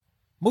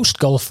Most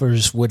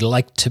golfers would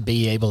like to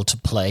be able to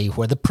play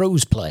where the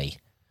pros play.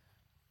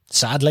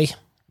 Sadly,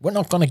 we're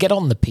not going to get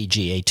on the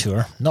PGA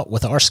Tour, not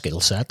with our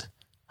skill set.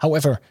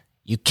 However,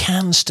 you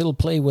can still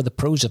play where the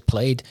pros have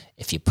played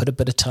if you put a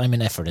bit of time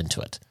and effort into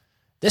it.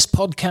 This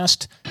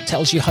podcast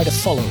tells you how to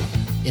follow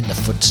in the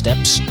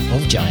footsteps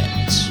of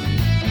giants.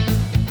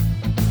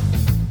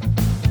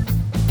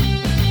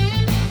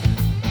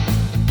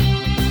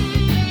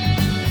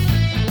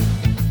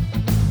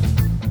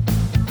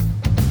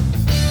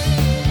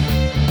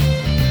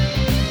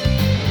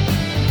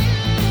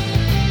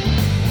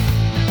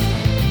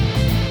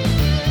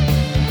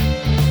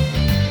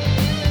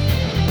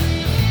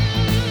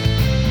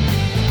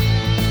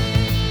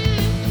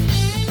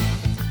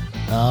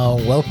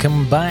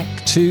 Welcome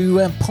back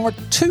to part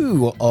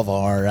two of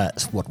our,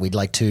 what we'd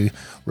like to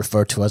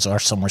refer to as our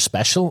summer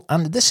special.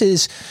 And this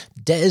is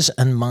Des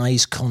and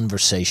Mai's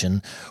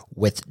conversation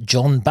with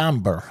John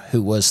Bamber,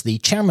 who was the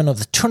chairman of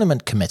the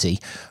tournament committee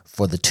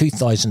for the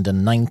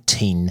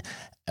 2019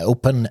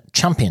 Open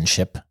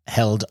Championship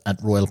held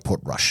at Royal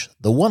Portrush.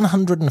 The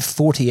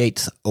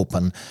 148th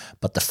Open,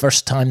 but the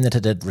first time that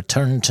it had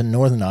returned to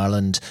Northern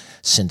Ireland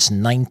since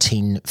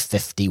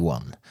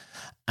 1951.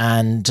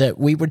 And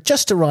we were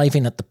just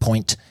arriving at the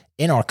point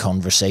in our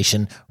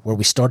conversation where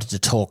we started to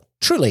talk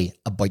truly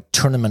about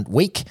tournament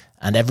week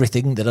and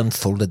everything that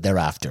unfolded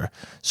thereafter.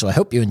 So I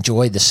hope you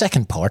enjoy the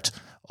second part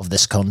of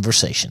this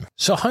conversation.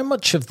 So how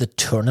much of the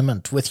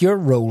tournament, with your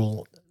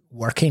role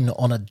working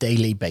on a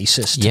daily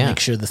basis to make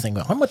sure the thing,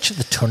 how much of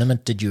the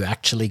tournament did you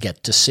actually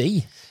get to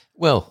see?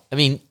 Well, I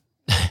mean,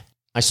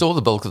 I saw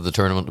the bulk of the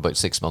tournament about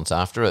 6 months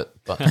after it.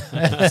 But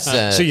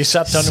so you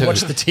sat down and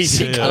watched the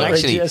TV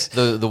coverage?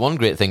 Actually, the one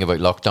great thing about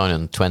lockdown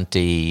in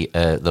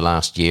the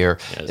last year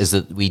is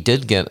that we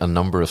did get a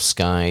number of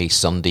Sky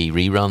Sunday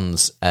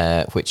reruns,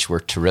 which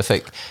were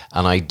terrific.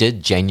 And I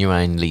did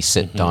genuinely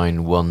sit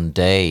down one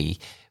day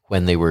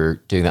when they were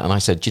doing that. And I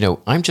said,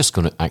 I'm just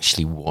going to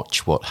actually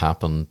watch what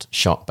happened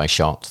shot by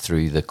shot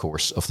through the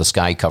course of the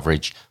Sky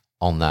coverage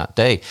on that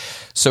day.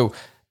 So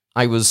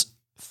I was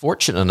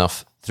fortunate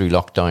enough through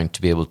lockdown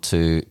to be able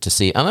to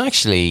see, and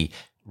actually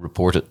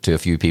reported to a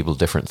few people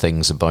different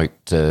things about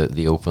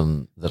the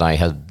Open that I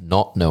had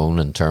not known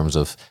in terms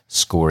of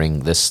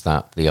scoring this,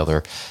 that, the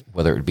other,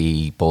 whether it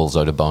be balls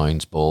out of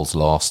bounds, balls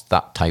lost,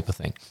 that type of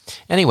thing.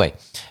 Anyway,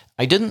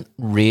 I didn't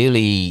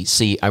really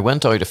see, I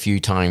went out a few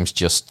times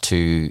just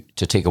to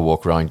take a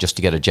walk around, just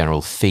to get a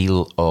general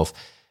feel of,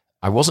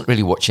 I wasn't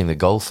really watching the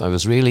golf, I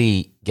was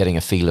really getting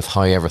a feel of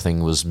how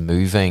everything was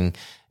moving,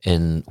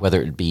 in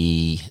whether it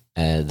be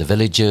the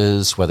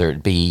villages, whether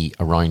it be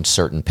around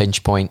certain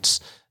pinch points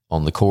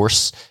on the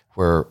course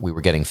where we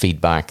were getting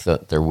feedback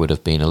that there would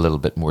have been a little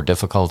bit more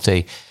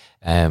difficulty.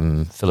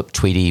 Philip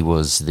Tweedy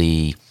was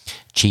the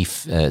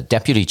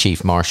deputy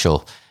chief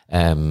marshal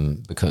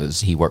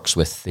because he works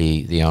with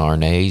the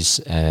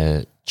RNA's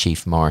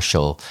chief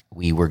marshal.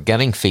 We were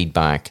getting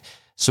feedback.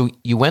 So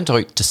you went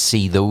out to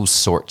see those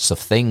sorts of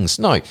things.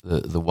 Now,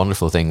 the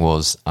wonderful thing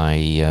was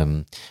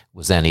I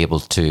was then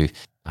able to,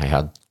 I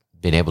had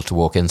been able to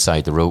walk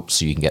inside the ropes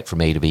so you can get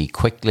from A to B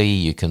quickly.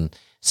 You can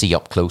see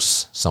up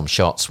close some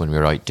shots when we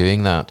were out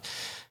doing that.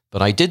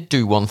 But I did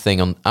do one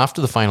thing. After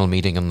the final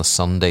meeting on the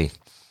Sunday,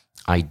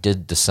 I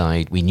did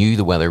decide, we knew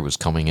the weather was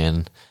coming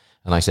in,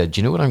 and I said,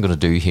 do you know what I'm going to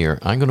do here?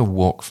 I'm going to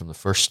walk from the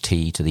first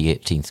tee to the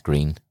 18th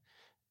green.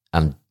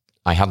 And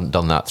I hadn't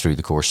done that through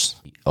the course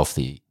of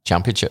the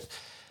championship.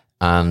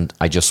 And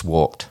I just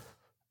walked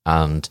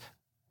and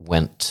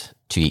went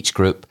to each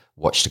group,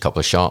 watched a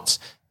couple of shots,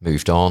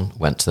 moved on,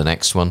 went to the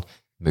next one,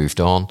 moved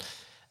on.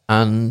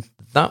 And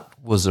that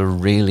was a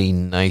really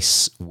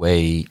nice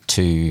way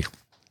to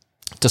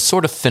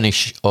sort of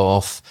finish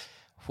off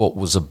what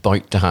was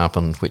about to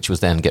happen, which was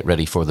then get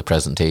ready for the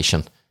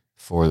presentation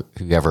for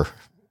whoever,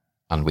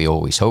 and we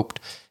always hoped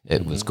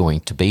it was going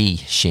to be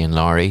Shane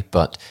Lowry,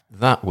 but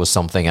that was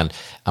something. And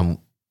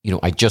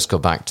I just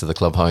got back to the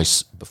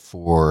clubhouse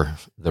before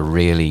the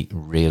really,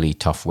 really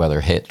tough weather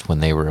hit,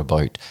 when they were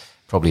about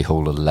probably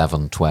hole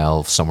 11,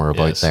 12, somewhere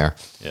about there.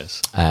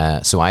 Yes.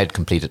 So I had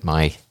completed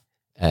my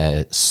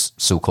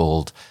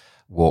so-called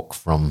walk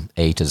from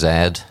A to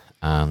Z,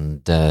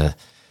 and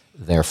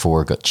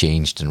therefore got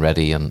changed and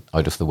ready and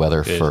out of the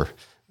weather for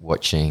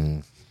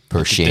watching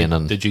Shane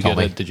and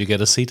Tommy. Did you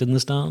get a seat in the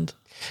stand?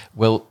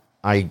 Well,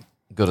 I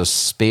got a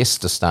space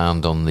to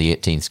stand on the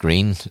 18th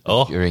green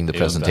during the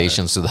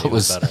presentation, so that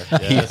was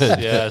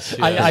yes.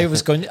 I'm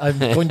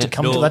going to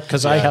come to that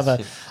because I have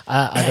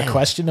a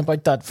question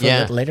about that for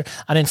a bit later.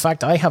 And in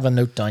fact, I have a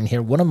note down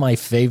here. One of my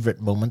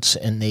favorite moments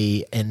in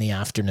the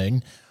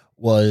afternoon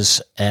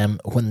was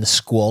when the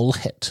squall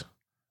hit.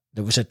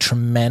 There was a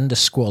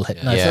tremendous squall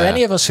hit. Now, for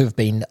any of us who've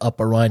been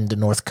up around the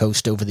North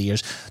Coast over the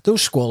years,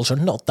 those squalls are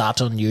not that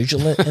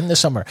unusual in the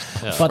summer.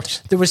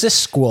 But there was this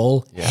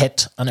squall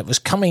hit, and it was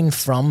coming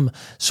from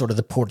sort of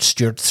the Port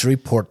Stewart through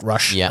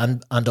Portrush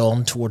and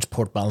on towards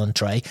Port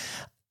Ballantrae.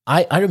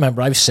 I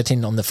remember I was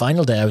sitting on the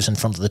final day, I was in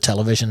front of the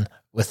television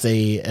with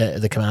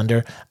the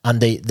commander,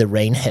 and the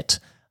rain hit.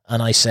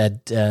 And I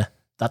said,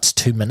 that's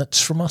 2 minutes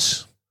from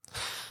us.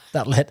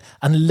 that'll hit.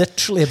 And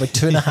literally about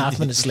 2.5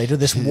 minutes later,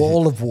 this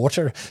wall of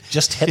water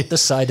just hit the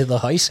side of the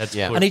house.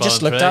 Yeah. And he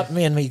just looked at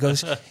me and he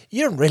goes,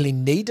 you don't really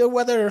need a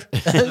weather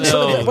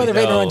vane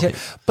around here.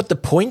 But the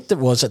point that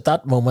was at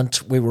that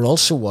moment, we were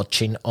also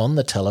watching on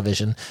the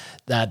television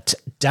that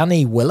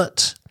Danny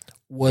Willett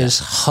was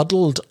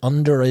huddled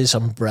under his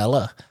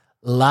umbrella,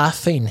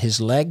 laughing his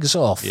legs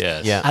off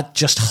at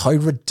just how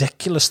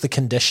ridiculous the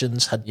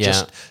conditions had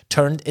just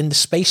turned in the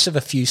space of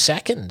a few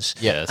seconds.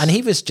 Yes. And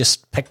he was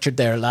just pictured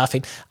there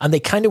laughing. And they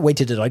kind of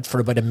waited it out for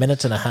about 1.5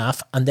 minutes,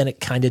 and then it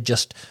kind of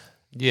just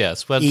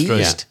went eased. through.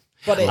 Yeah.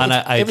 But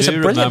I was a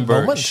do brilliant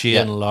remember moment.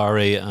 Shane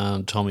Lowry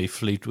and Tommy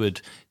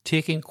Fleetwood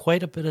taking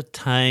quite a bit of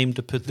time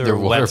to put their Their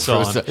wets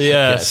on. waterproof.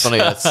 Yeah, it's funny.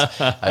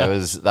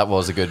 That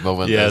was a good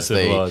moment. Yes, as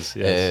they, it was.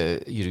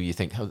 Yes. You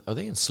think, are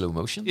they in slow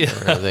motion? Yeah.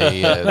 Or are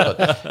they,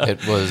 but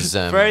it was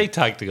very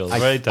tactical.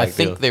 Very tactical. I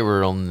think they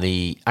were on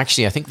the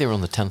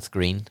 10th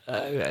green.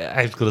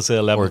 I was going to say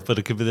 11th, but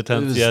it could be the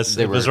 10th. Yes,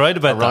 they it was were right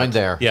about around that.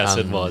 there. Yes,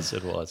 it was.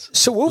 It was.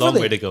 So long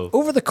way to go.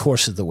 Over the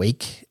course of the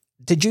week,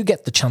 did you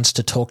get the chance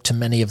to talk to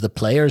many of the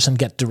players and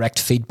get direct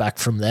feedback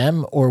from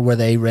them, or were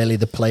they really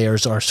the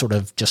players are sort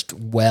of just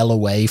well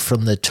away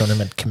from the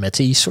tournament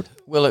committee?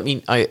 Well, I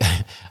mean, I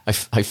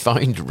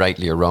found,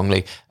 rightly or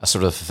wrongly, a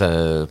sort of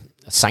a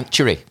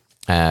sanctuary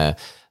that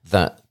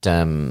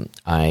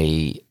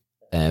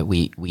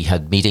we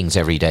had meetings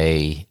every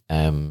day,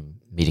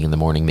 meeting in the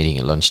morning, meeting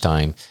at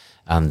lunchtime,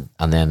 and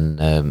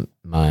then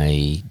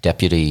my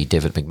deputy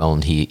David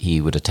McMullen, he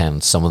would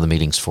attend some of the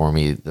meetings for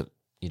me that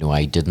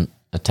I didn't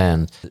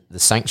attend. The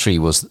sanctuary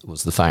was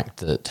the fact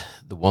that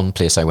the one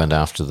place I went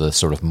after the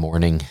sort of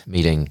morning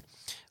meeting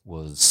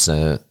was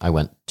I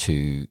went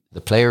to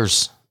the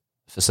players'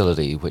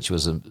 facility, which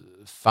was a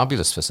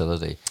fabulous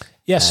facility.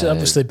 Yes, that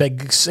was the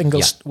big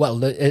single.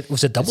 Well, it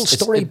was a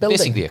double-story building,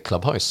 basically a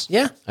clubhouse.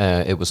 Yeah,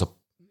 it was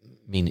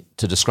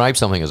to describe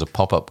something as a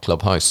pop-up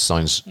clubhouse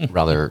sounds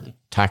rather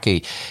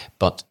tacky,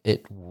 but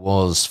it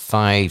was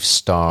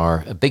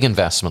 5-star, a big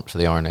investment for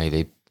the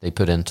RNA they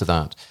put into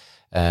that.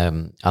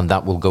 And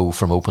that will go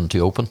from open to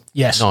open.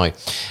 Yes. Now,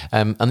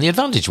 and the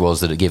advantage was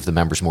that it gave the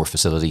members more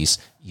facilities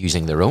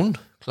using their own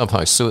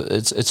clubhouse. So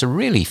it's a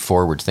really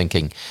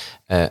forward-thinking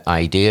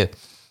idea,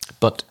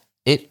 but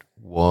it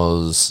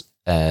was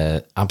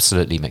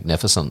absolutely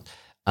magnificent.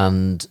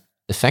 And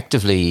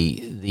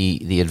effectively,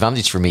 the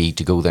advantage for me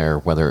to go there,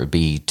 whether it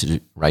be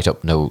to write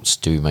up notes,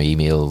 do my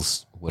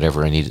emails,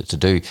 whatever I needed to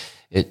do,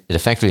 it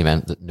effectively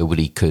meant that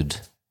nobody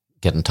could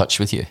get in touch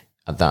with you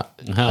at that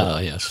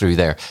through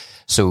there.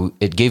 So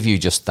it gave you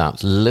just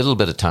that little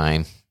bit of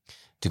time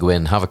to go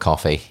in, have a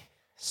coffee,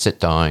 sit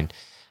down,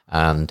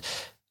 and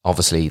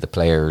obviously the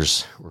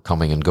players were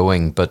coming and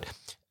going, but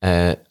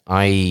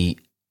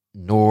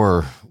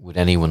nor would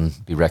anyone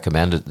be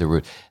recommended.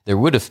 There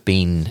would have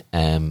been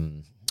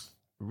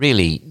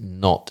really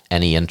not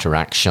any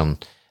interaction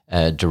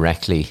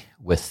directly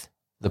with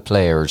the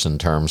players in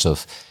terms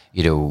of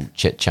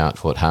chit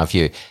chat, what have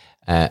you.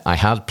 I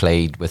had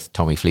played with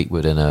Tommy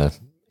Fleetwood in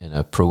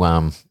a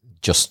pro-am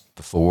just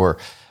before,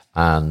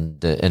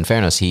 and in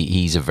fairness,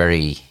 he's a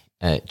very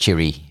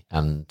cheery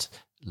and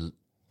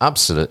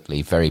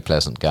absolutely very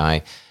pleasant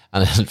guy.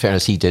 And in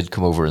fairness, he did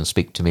come over and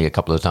speak to me a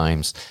couple of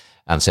times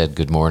and said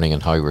good morning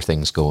and how were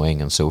things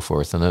going and so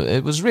forth. And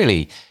it was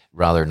really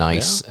rather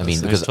nice. I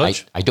mean, because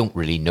I don't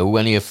really know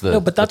any of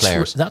the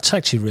players. That's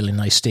actually really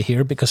nice to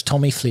hear, because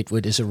Tommy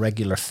Fleetwood is a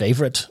regular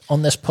favourite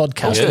on this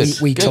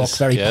podcast. We talk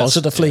very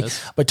positively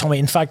about Tommy.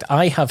 In fact,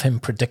 I have him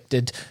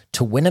predicted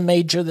to win a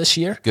major this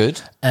year.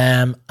 Good.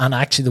 And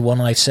actually the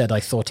one I said I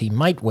thought he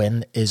might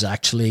win is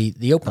actually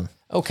the Open.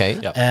 Okay.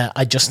 Yep.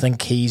 I just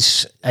think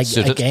he's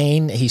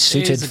suited. He's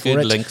suited He's a for good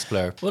it. links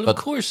player. Well, But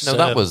of course. No,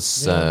 that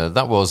was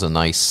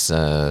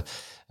a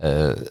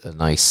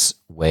nice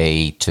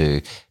way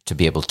to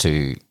be able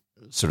to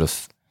sort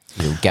of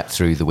get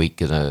through the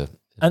week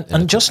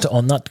And just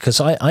on that,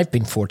 because I've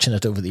been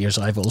fortunate over the years,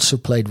 I've also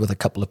played with a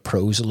couple of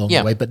pros along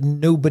the way, but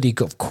nobody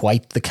got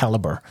quite the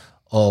caliber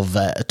of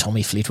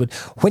Tommy Fleetwood.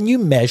 When you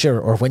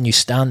measure, or when you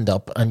stand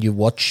up and you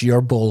watch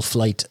your ball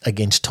flight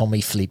against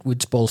Tommy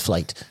Fleetwood's ball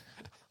flight,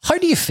 how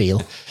do you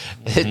feel?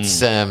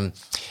 It's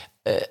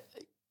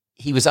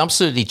he was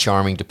absolutely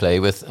charming to play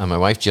with, and my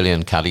wife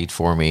Gillian caddied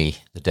for me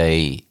the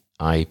day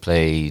I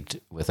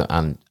played with him,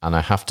 and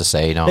I have to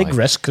say now, big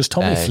risk, because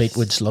Tommy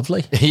Fleetwood's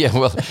lovely. Yeah,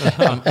 well,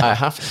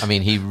 I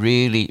mean, he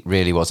really,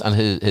 really was, and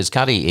his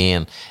caddy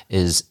Ian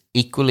is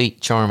equally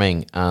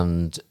charming,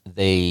 and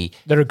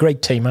they're a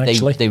great team.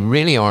 Actually, they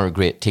really are a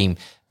great team.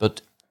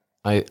 But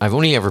I've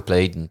only ever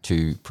played in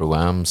 2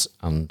 pro-ams,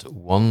 and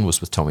one was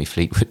with Tommy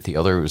Fleetwood, the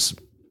other was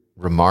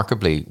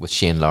remarkably with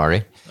Shane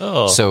Lowry.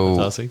 Oh,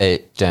 so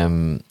fantastic.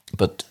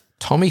 But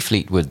Tommy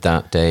Fleetwood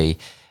that day,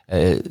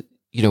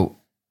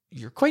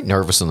 you're quite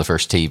nervous on the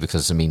first tee,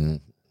 because I mean,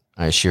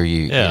 I assure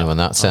you, in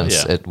that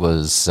sense, it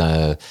was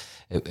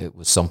it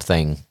was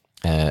something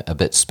a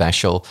bit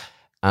special,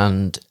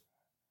 and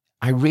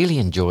I really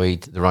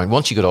enjoyed the round.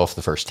 Once you got off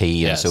the first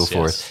tee and so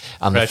forth,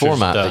 and Pressure's the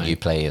format down. that you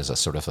play is a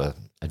sort of a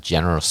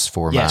generous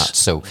format. Yes.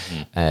 So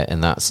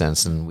in that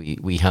sense, and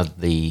we had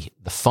the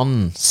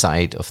fun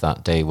side of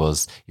that day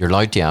was you're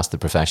allowed to ask the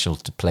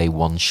professionals to play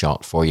one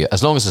shot for you,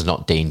 as long as it's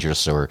not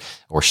dangerous or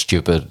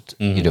stupid,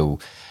 you know.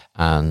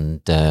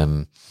 And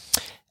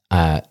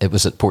it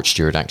was at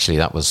Portstewart, actually.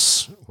 That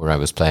was where I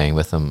was playing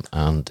with them,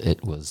 and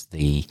it was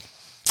the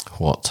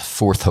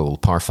fourth hole,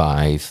 par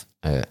 5.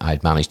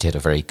 I'd managed to hit a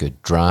very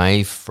good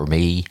drive for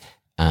me,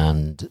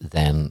 and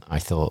then I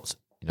thought,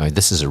 you know,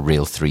 this is a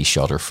real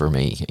 3-shotter for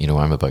me. You know,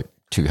 I'm about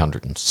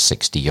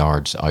 260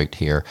 yards out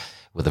here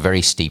with a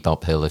very steep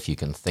uphill, if you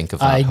can think of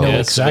that I hole. know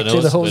exactly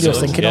the hole you're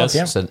thinking of.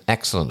 Yeah. It's an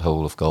excellent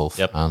hole of golf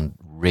Yep. and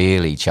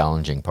really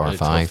challenging par Really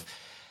 5. tough.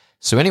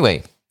 So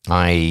anyway,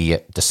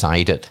 I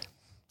decided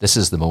this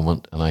is the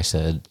moment, and I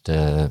said,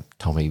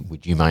 Tommy,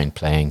 would you mind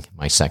playing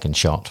my second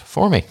shot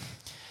for me?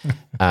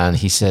 And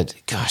he said,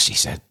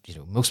 you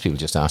know, most people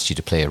just ask you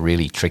to play a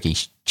really tricky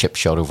chip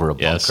shot over a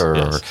bunker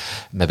or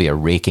maybe a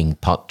raking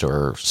putt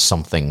or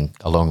something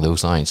along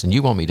those lines. And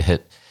you want me to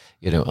hit,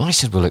 you know, and I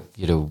said, well, look,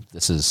 you know,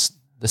 this is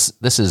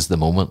the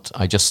moment.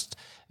 I just,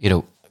 you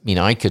know, I mean,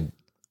 I could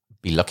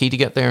be lucky to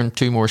get there in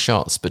 2 more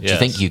shots, but do you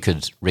think you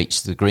could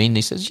reach the green?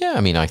 He says, yeah,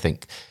 I mean, I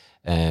think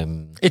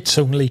It's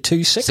only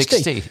 260.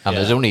 60, and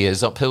it only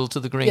is uphill to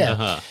the green.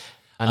 Yeah.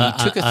 And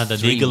he took and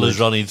an eagle is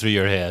running through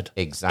your head.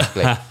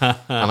 Exactly.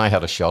 And I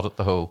had a shot at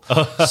the hole.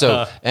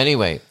 So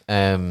anyway,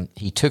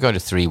 he took out a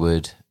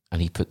 3-wood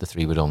and he put the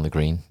 3-wood on the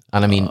green.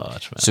 And I mean,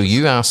 so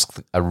you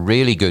asked a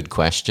really good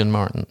question,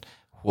 Martin.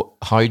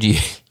 How do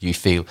you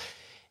feel?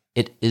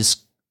 It is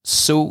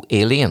so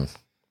alien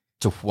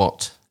to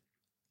what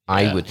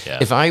I would... Yeah.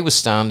 If I was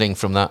standing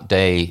from that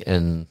day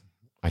in,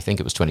 I think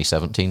it was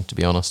 2017, to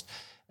be honest.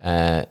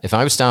 If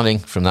I was standing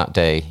from that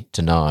day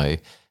to now...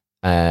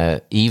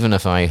 even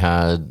if I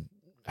had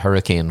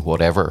hurricane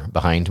whatever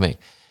behind me,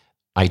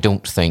 I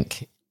don't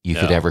think you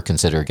could ever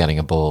consider getting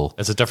a ball.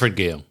 It's a different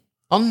game.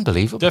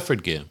 Unbelievable.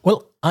 Different game.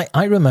 Well,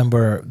 I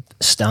remember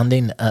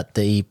standing at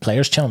the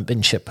Players'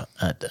 Championship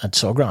at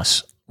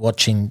Sawgrass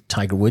watching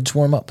Tiger Woods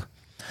warm up,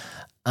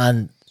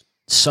 and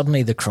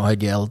suddenly the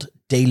crowd yelled,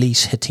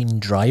 "Daly's hitting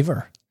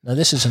driver." Now,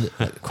 this is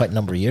quite a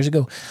number of years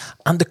ago,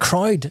 and the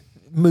crowd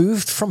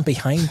moved from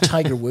behind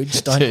Tiger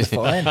Woods down the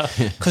far end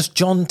because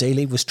John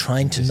Daly was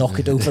trying to knock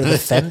it over the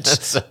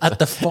fence at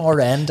the far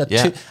end,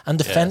 and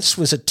the fence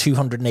was at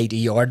 280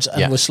 yards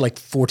and was like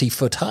 40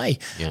 foot high,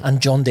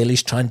 and John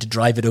Daly's trying to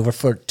drive it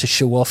over to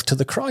show off to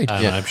the crowd.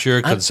 And I'm sure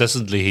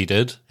consistently he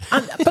did.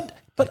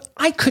 But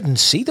I couldn't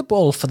see the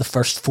ball for the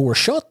first 4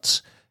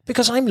 shots.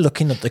 Because I'm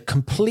looking at the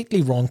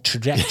completely wrong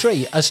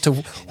trajectory as to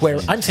where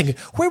I'm thinking,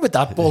 where would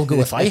that ball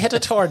go if I hit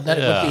it hard? Then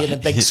it would be in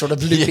a big sort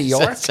of loopy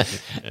arc.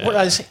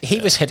 Whereas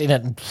he was hitting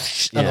it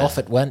and off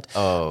it went.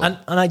 And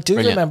I do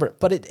remember,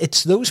 but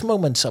it's those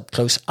moments up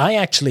close. I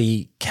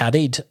actually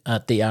caddied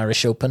at the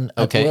Irish Open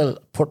at Royal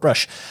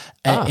Portrush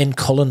in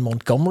Colin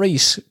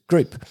Montgomery's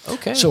group.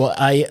 Okay. So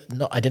I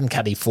didn't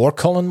caddy for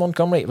Colin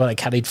Montgomery, but I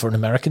caddied for an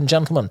American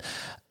gentleman.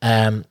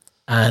 And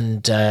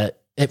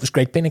it was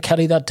great being a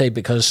caddy that day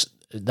because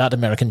that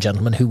American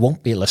gentleman, who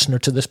won't be a listener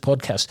to this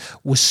podcast,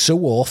 was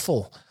so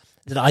awful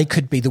that I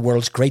could be the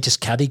world's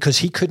greatest caddy because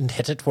he couldn't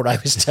hit it where I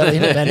was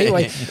telling him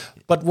anyway.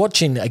 But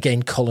watching,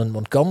 again, Colin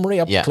Montgomery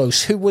up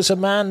close, who was a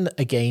man,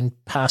 again,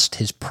 past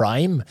his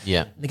prime,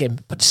 again,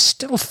 but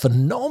still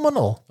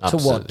phenomenal to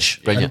watch.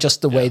 Brilliant. And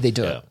just the way they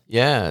do it.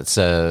 Yeah, it's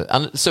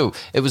and so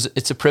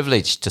it's a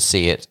privilege to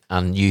see it,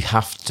 and you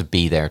have to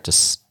be there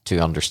to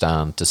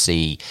understand, to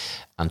see,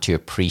 and to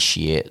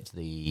appreciate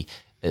the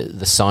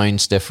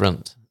sound's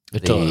different.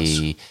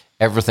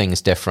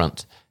 Everything's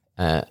different,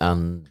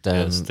 and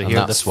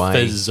that's why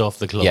fizz off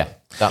the club. Yeah,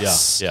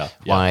 that's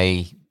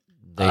why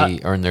they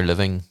earn their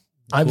living.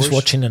 I was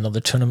watching another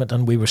tournament,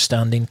 and we were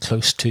standing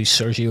close to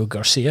Sergio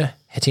Garcia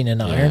hitting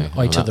an iron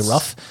out of the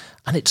rough,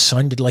 and it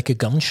sounded like a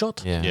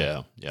gunshot.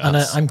 Yeah. And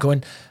I'm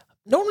going.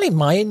 Normally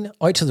mine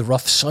out of the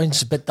rough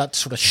sounds a bit that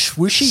sort of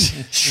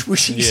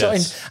swooshy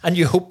sound, and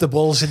you hope the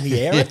ball's in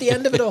the air at the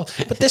end of it all.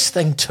 But this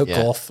thing took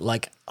off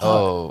like,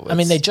 I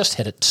mean, they just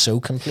hit it so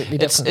completely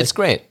differently. It's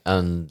great,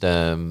 and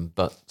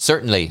but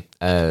certainly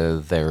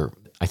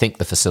I think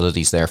the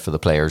facilities there for the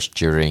players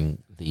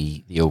during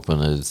the Open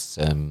is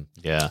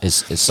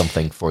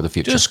something for the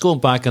future. Just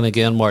going back, and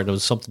again, Martin, it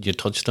was something you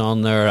touched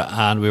on there,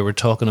 and we were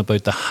talking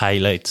about the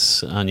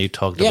highlights, and you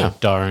talked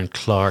about Darren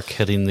Clarke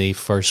hitting the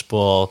first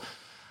ball.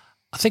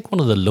 I think one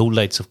of the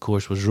lowlights, of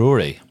course, was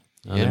Rory.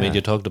 I mean, you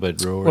talked about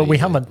Rory. Well, we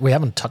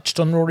haven't touched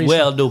on Rory.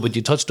 Well, no, but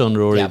you touched on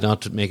Rory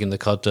not making the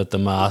cut at the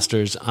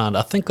Masters, and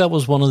I think that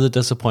was one of the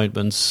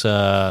disappointments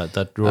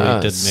that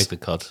Rory didn't make the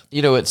cut.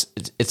 You know,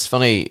 it's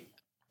funny.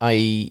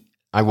 I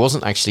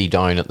wasn't actually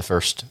down at the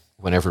first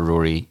whenever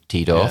Rory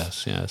teed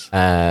off. Yes.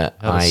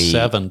 I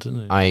 7,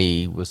 didn't he?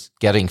 I was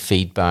getting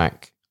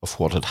feedback of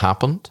what had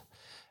happened.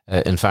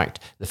 In fact,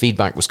 the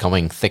feedback was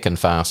coming thick and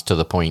fast to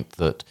the point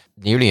that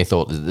nearly I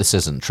thought this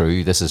isn't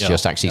true. This is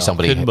just actually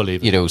somebody, couldn't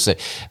believe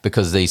it.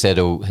 because they said,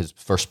 "Oh, his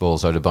first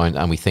ball's out of bounds,"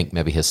 and we think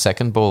maybe his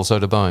second ball's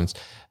out of bounds,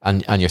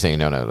 and you're thinking,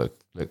 "No,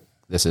 look,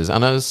 this is."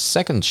 And his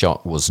second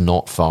shot was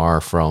not far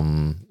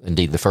from.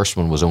 Indeed, the first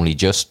one was only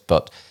just,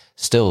 but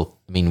still,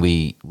 I mean,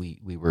 we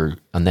were,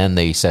 and then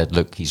they said,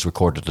 "Look, he's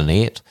recorded an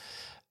 8,"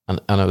 and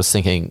I was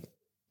thinking,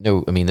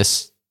 no, I mean,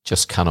 this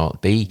just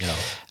cannot be.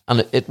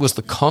 And it was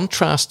the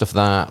contrast of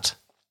that,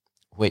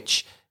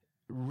 which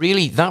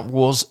really, that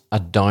was a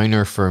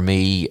downer for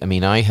me. I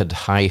mean, I had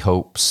high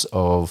hopes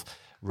of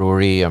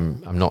Rory.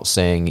 I'm not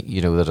saying,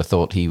 that I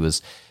thought he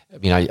was, I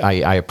mean,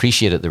 I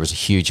appreciate it. There was a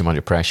huge amount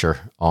of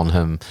pressure on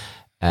him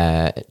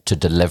to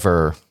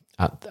deliver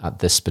at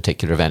this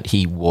particular event.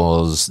 He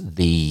was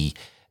the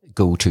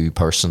go-to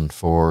person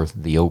for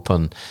the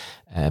Open.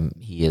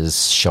 He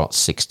has shot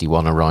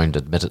 61 around,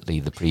 admittedly,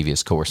 the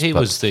previous course. He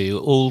was the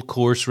old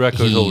course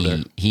record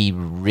holder. He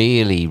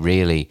really,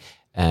 really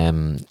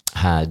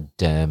had...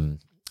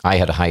 I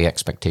had a high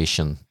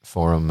expectation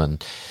for him,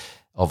 and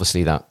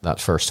obviously that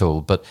first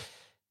hole. But,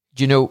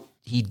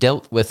 he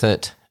dealt with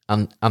it,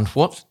 and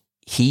what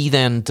he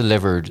then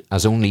delivered,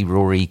 as only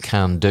Rory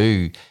can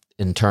do,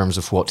 in terms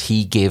of what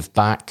he gave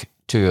back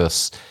to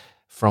us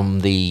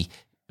from the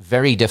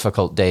very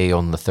difficult day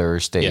on the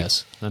Thursday,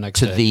 the next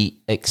to day. The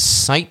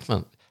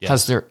excitement.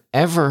 Has there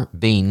ever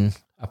been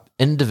an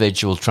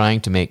individual trying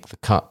to make the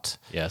cut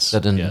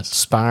that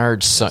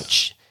inspired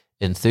such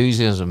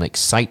enthusiasm,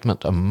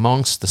 excitement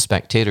amongst the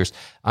spectators?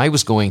 I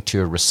was going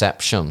to a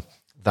reception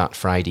that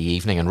Friday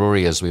evening, and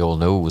Rory, as we all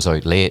know, was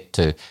out late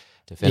to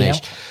finish.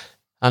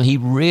 And he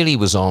really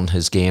was on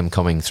his game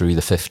coming through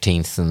the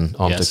 15th and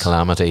onto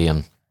Calamity,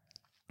 and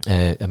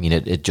I mean,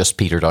 it just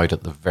petered out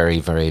at the very,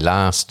 very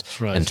last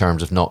in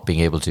terms of not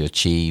being able to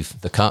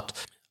achieve the cut.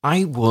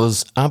 I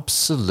was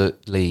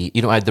absolutely,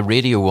 I had the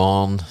radio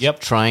on,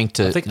 trying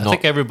to. I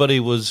think everybody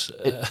was.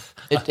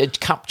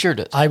 It captured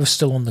it. I was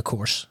still on the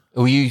course.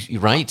 Oh,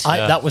 you're right.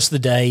 That was the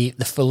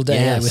full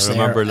day I was there. I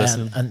remember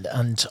listening.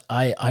 And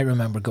I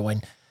remember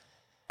going.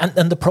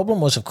 And the problem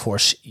was, of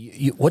course,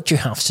 what you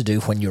have to do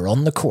when you're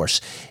on the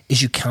course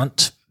is you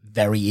can't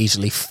very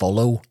easily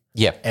follow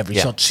every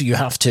shot. So you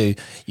have to,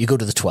 you go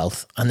to the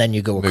 12th and then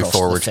you go across to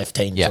the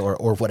 15th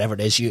or whatever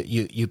it is.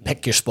 You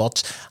pick your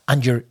spots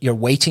and you're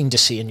waiting to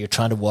see, and you're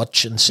trying to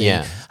watch and see,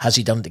 has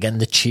he done it again?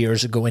 The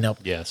cheers are going up.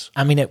 Yes.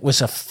 I mean, it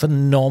was a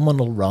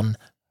phenomenal run,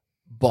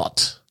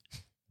 but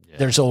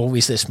there's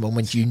always this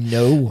moment, it's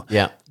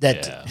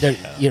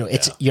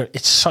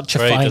such a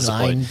very fine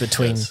line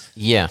between.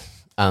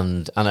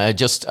 And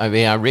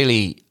I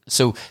really,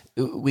 so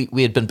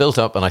we had been built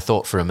up, and I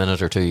thought for a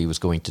minute or two he was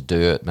going to do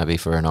it, maybe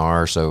for an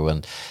hour or so,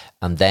 and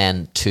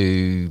then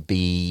to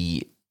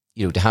be,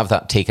 to have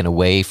that taken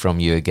away from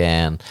you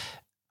again.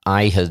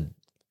 I had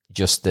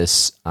just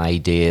this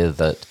idea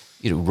that,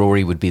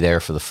 Rory would be there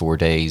for the 4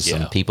 days,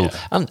 and people,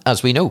 and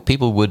as we know,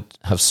 people would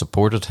have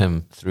supported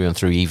him through and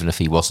through, even if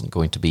he wasn't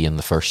going to be in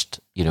the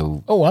first,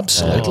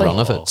 absolutely run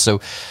of it.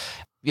 So,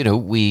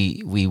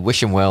 we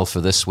wish him well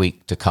for this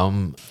week to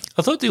come.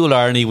 I thought the old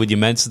irony when you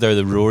mentioned there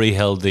that Rory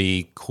held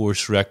the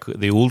course record,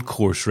 the old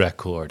course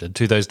record in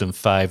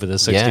 2005 with the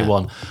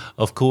 61.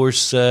 Of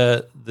course,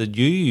 the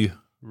new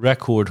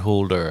record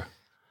holder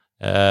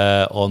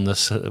from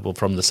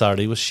the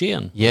Saturday was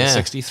Shane.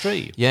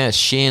 63. Yeah,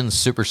 Shane's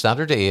Super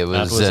Saturday. It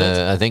was.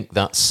 I think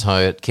that's how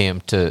it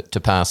came to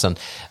pass. And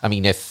I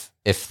mean,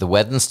 if the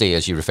Wednesday,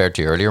 as you referred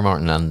to earlier,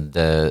 Martin, and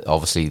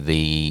obviously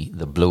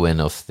the blow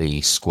in of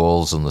the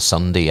squalls on the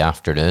Sunday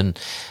afternoon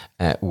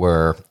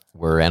were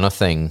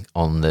anything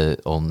on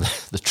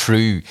the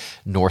true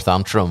North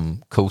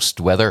Antrim coast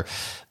weather,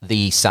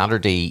 the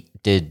Saturday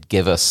did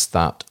give us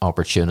that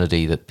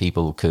opportunity that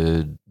people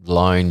could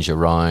lounge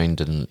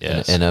around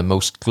in a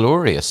most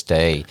glorious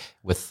day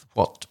with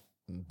what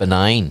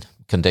benign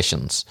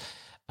conditions,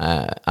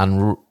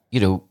 and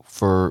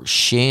for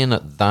Shane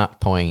at that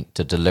point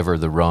to deliver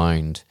the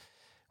round,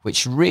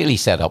 which really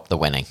set up the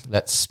winning.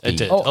 It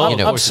did.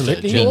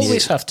 Absolutely. You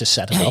always have to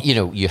set it up.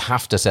 You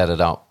have to set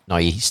it up. Now,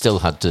 he still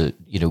had to,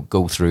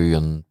 go through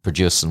and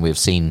produce, and we've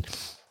seen,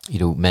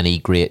 many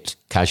great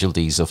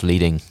casualties of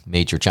leading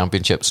major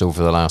championships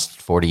over the last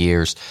 40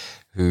 years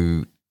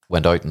who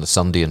went out on the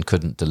Sunday and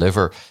couldn't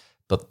deliver.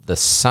 But the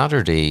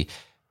Saturday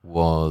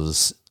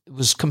was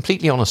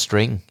completely on a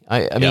string.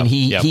 I mean,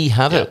 he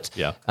had it.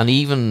 Yeah. And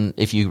even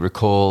if you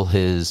recall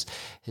his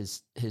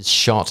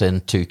shot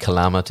into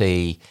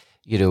Calamity,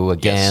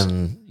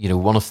 again,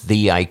 one of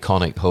the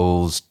iconic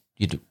holes,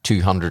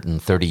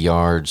 230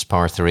 yards,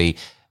 par 3,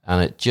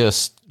 and it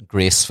just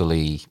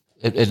gracefully,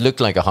 it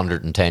looked like a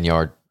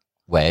 110-yard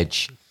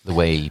wedge the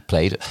way he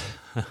played it.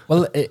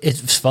 Well,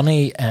 it's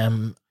funny.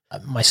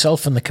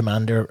 Myself and the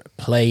commander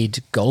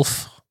played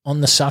golf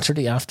on the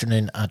Saturday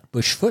afternoon at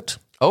Bushfoot.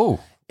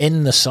 Oh.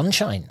 In the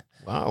sunshine.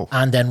 Wow.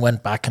 And then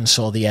went back and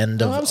saw the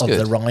end of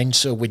the round.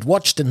 So we'd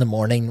watched in the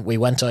morning. We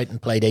went out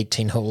and played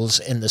 18 holes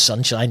in the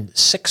sunshine,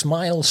 6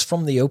 miles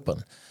from the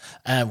Open.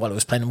 while I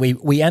was playing.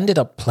 We ended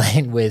up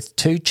playing with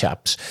two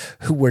chaps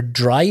who were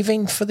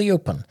driving for the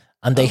Open.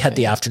 And they had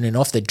the afternoon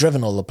off. They'd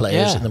driven all the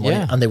players in the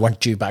morning, and they weren't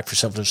due back for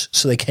Silvers.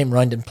 So they came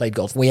round and played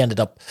golf. We ended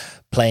up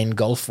playing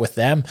golf with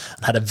them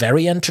and had a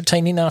very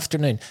entertaining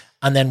afternoon,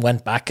 and then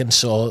went back and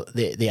saw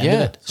the end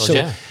of it.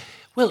 So,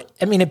 well,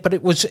 I mean, but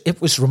it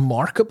was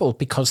remarkable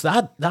because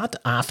that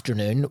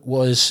afternoon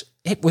was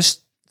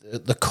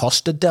the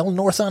Costa del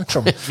North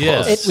Antrim.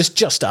 Yes. It was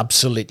just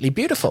absolutely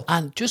beautiful.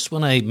 And just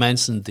when I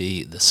mentioned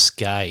the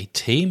Sky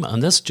team,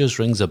 and this just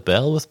rings a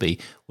bell with me,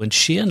 when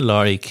Shane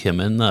Lowry came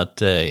in that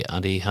day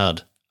and he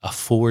had a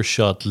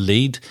 4-shot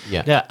lead.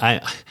 Yeah.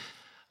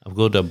 I'm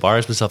going to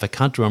embarrass myself. I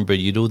can't remember.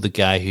 You know the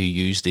guy who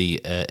usually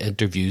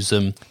interviews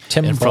him?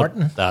 Tim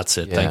Barton. That's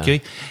it. Thank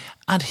you.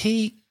 And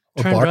he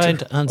turned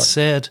around and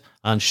said,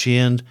 and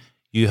Shane,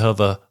 you have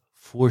a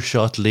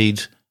 4-shot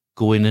lead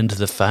going into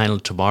the final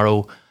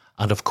tomorrow.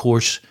 And of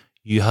course,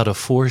 you had a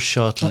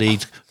 4-shot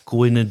lead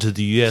going into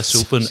the US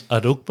Open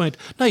at Oakmount.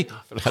 Now,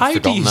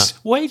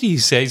 why do you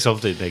say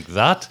something like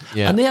that?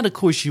 Yeah. And then, of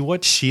course, you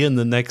watch Shane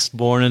the next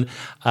morning,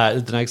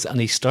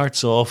 and he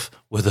starts off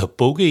with a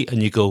bogey,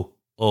 and you go,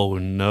 "Oh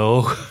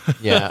no!"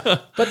 Yeah,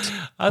 but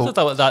I thought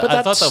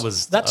that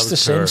was that's the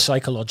same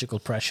psychological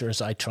pressure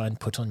as I try and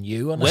put on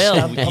you on a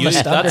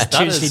that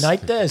Tuesday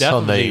night days.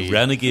 Definitely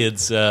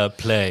Renegades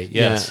play.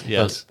 Yes.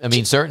 But, I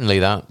mean, certainly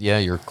that. Yeah,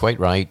 you're quite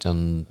right.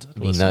 And I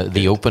mean,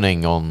 the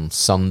opening on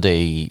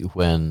Sunday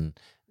when,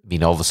 I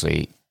mean,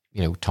 obviously,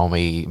 you know,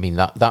 Tommy. I mean,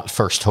 that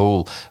first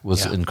hole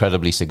was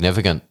incredibly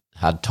significant.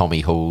 Had Tommy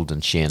hold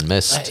and Shane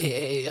missed.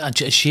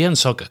 Shane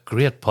sunk a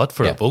great putt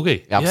for a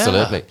bogey.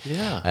 Absolutely.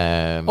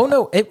 Yeah. Oh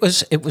no, it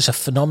was a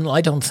phenomenal.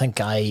 I don't think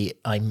I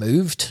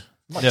moved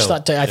much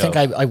that day. I think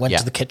I went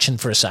to the kitchen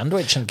for a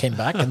sandwich and came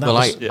back, and that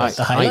was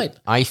the highlight.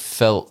 I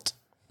felt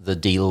the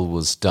deal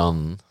was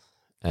done.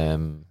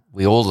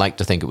 We all like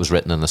to think it was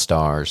written in the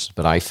stars,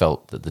 but I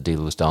felt that the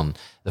deal was done.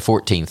 The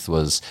 14th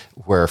was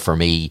where, for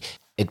me,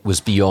 it was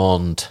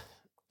beyond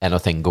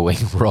anything going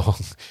wrong.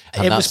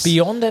 And it was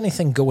beyond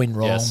anything going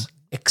wrong,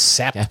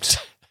 except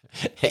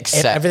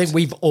everything.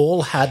 We've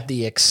all had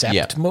the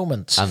except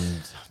moments.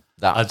 And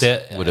that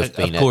would have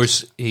been Of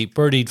course, he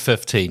birdied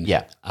 15.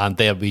 Yeah. And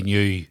then we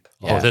knew,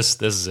 this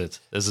is it.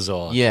 This is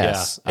all.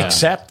 Yes. Yeah.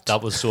 Except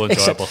that was so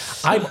enjoyable.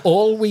 I'm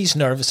always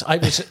nervous.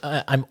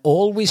 I'm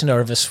always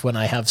nervous when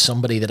I have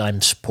somebody that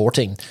I'm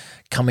supporting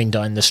coming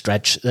down the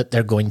stretch that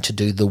they're going to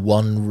do the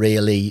one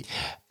really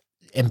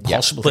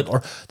impossible thing,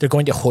 or they're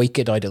going to hoik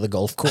it out of the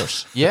golf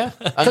course. Yeah,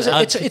 because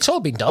it's all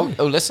been done.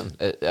 Oh, listen,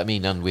 I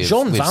mean, and we've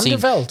John van seen der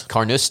Velde.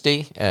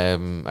 Carnoustie.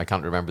 I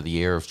can't remember the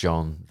year of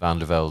John van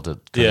der Velde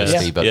at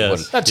Carnoustie, but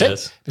that's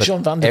it. But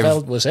John van der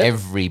Velde was it.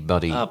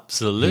 Everybody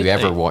Absolutely. who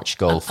ever watched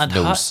golf and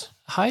knows.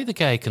 How the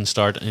guy can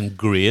start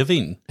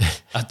engraving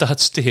at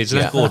that stage.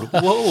 And I'm going,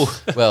 whoa.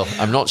 Well,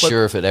 I'm not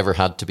sure if it ever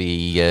had to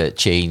be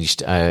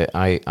changed.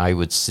 I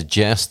would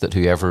suggest that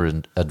whoever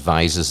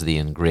advises the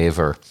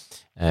engraver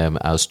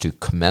as to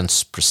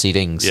commence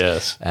proceedings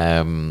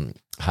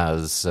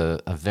has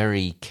a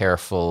very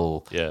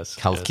careful,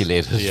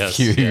 calculated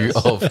view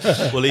of...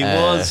 Well, he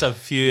was a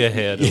few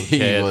ahead of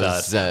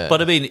that.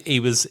 But I mean,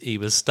 he was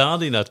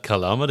standing at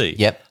Calamity.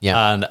 Yep.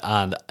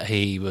 And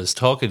he was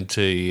talking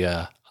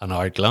to an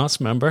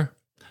Hourglass member,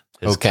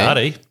 his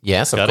caddy.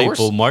 Yes, of course.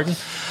 Paul Martin.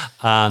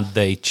 And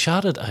they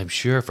chatted, I'm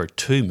sure, for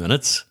 2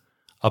 minutes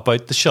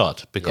about the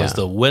shot because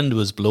the wind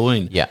was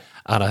blowing. Yeah.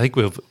 And I think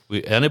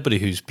anybody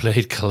who's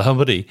played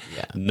Calamity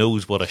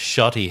knows what a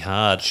shot he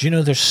had. Do you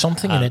know there's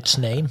something in its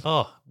name?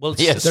 Oh, well,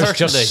 there's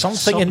just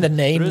something in the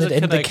name that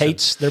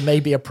indicates there may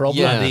be a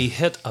problem. Yeah, and he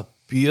hit a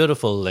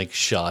beautiful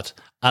shot.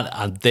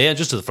 And then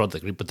just to the front of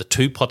the green, but the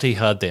 2-putt he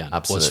had then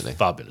was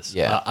fabulous.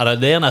 Yeah.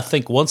 And then I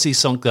think once he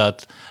sunk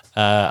that,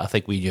 I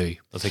think we knew.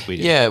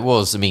 Yeah, it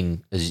was. I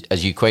mean,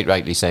 as you quite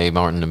rightly say,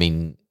 Martin, I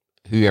mean,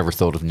 who ever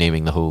thought of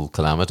naming the whole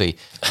Calamity?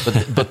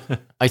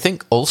 But I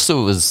think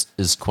also is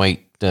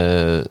quite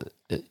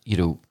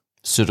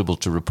suitable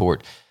to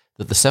report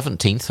that the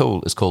 17th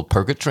hole is called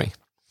Purgatory.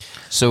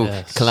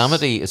 So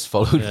Calamity is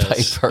followed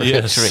by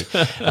Purgatory,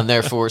 and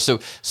therefore, so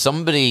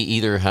somebody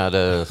either had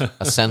a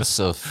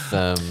sense of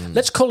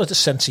let's call it a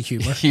sense of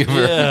humour.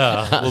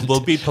 Yeah,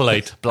 we'll be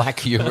polite. Black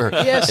humour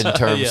in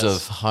terms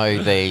of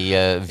how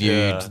they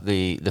viewed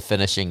the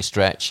finishing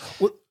stretch.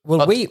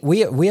 Well,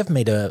 we have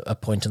made a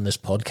point in this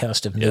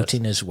podcast of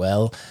noting as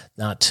well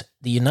that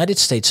the United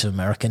States of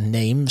America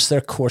names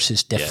their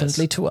courses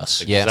differently to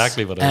us.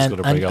 Exactly what I was going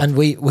to bring up. And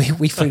we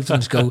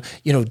frequently go,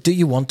 do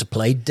you want to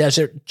play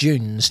Desert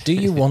Dunes? Do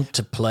you want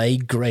to play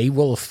Grey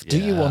Wolf? Do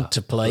you want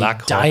to play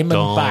Black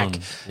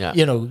Diamondback?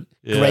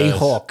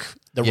 Greyhawk,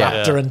 the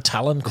Raptor and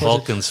Talon courses.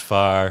 Vulcan's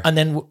Fire. And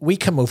then we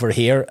come over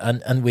here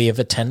and we have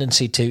a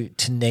tendency to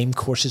name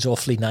courses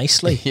awfully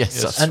nicely.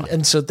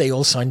 And so they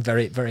all sound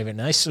very, very, very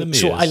nice.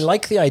 So I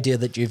like the idea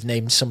that you've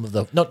named some of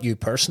the, not you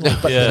personally,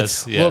 but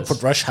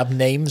Wilpert Rush have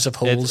names of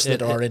holes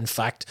that are in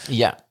fact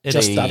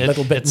just that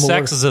little bit more. It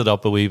sexes it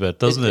up a wee bit,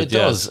 doesn't it? It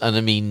does. And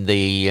I mean,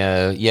 we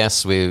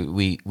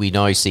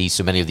now see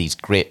so many of these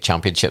great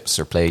championships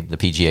are played in the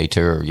PGA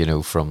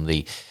Tour, from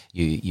the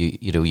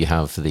you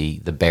have the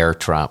bear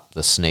trap,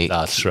 the snake.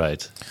 That's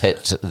right.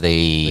 Pit,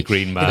 the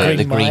Green Mile.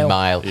 the Green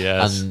Mile.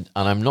 Yes. And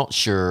I'm not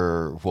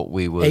sure what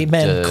we would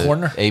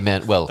Corner.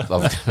 Amen. Well,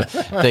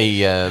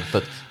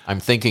 but I'm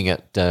thinking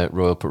at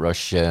Royal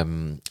Portrush.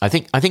 I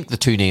think the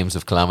two names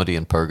of Calamity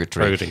and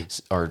Purgatory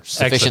are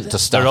sufficient to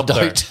stand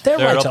out. They're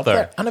right up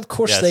there. And of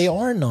course, they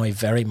are now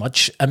very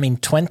much. I mean,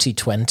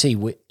 2020,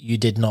 you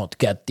did not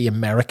get the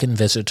American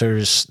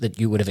visitors that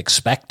you would have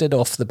expected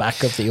off the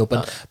back of the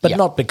Open, but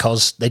not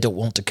because they don't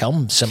want to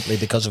come, simply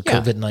because of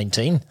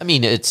COVID-19. I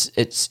mean,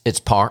 it's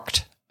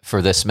parked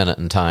for this minute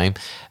in time.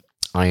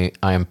 I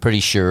am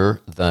pretty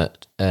sure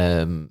that,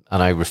 and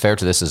I refer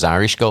to this as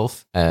Irish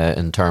golf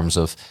in terms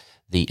of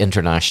the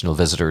international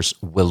visitors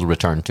will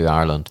return to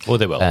Ireland. Oh,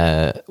 they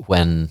will.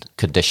 When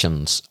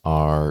conditions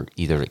are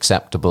either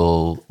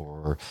acceptable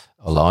or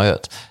allow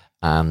it.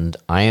 And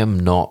I am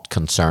not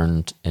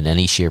concerned in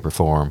any shape or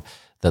form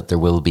that there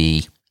will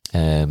be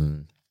a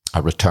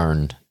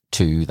return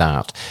to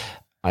that.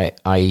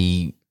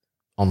 I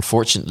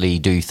unfortunately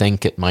do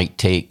think it might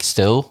take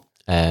still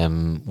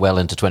well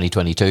into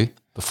 2022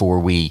 before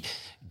we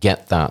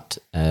get that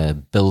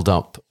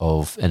build-up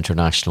of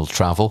international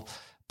travel.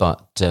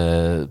 But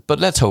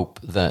let's hope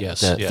that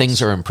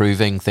things are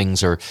improving.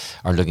 Things are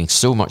looking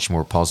so much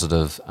more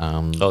positive.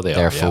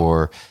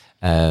 Therefore,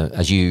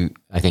 as you,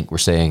 I think, were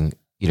saying,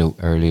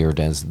 earlier,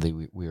 Des,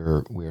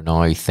 we're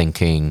now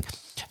thinking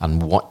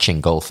and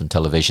watching golf and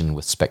television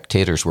with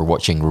spectators. We're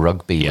watching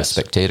rugby with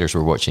spectators.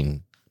 We're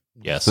watching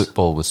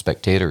football with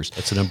spectators.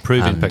 It's an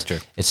improving picture.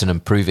 It's an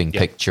improving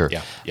picture.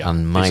 Yeah.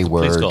 And my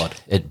word,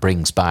 it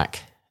brings back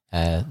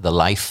the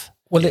life.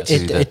 Well,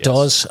 it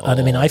does. And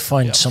I mean, I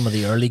find some of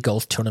the early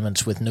golf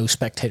tournaments with no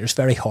spectators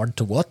very hard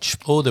to watch.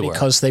 Oh, they were.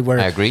 Because they were.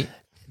 I agree.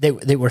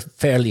 They were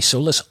fairly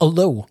soulless.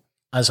 Although,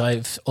 as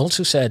I've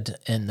also said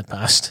in the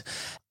past,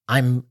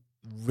 I'm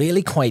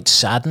really quite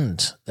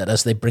saddened that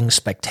as they bring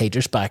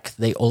spectators back,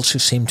 they also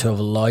seem to have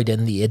allowed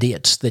in the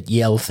idiots that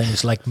yell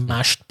things like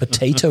mashed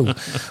potato,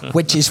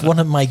 which is one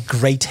of my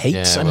great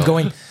hates. I'm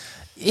going,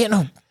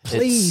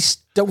 please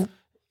don't.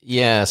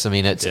 Yes, I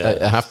mean,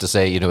 I have to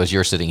say, as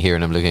you're sitting here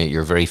and I'm looking at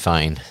your very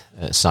fine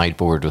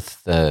sideboard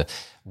with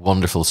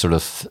wonderful sort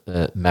of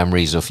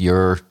memories of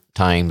your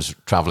times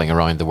traveling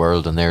around the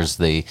world, and there's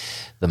the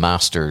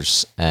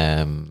Masters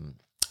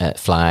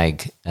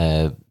flag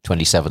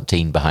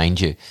 2017 behind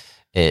you.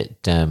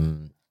 It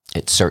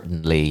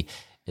certainly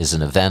is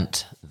an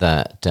event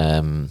that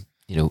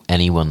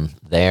anyone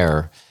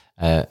there,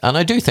 and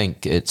I do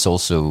think it's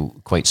also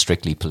quite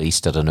strictly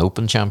policed at an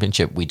Open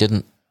Championship. We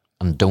didn't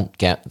and don't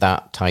get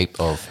that type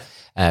of.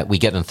 We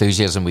get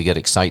enthusiasm, we get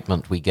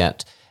excitement, we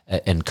get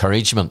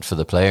encouragement for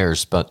the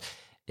players, but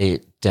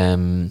it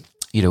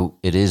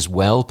it is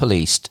well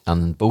policed,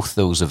 and both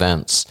those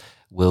events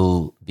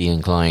will be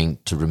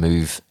inclined to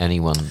remove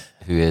anyone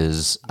who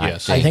is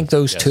acting. I think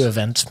those two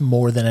events,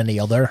 more than any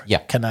other,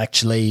 can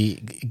actually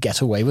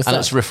get away with that. And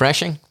it's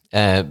refreshing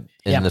in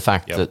the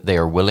fact that they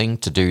are willing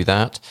to do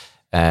that.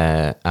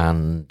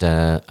 And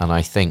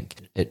I think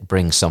it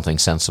brings something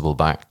sensible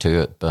back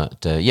to it.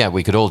 But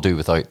we could all do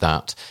without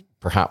that.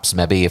 Perhaps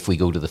maybe if we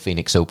go to the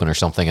Phoenix Open or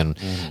something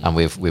and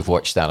we've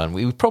watched that, and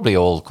we would probably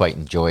all quite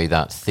enjoy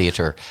that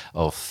theatre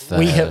of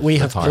we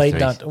have played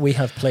that. We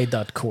have played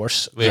that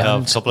course. We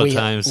have a couple of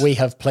times. We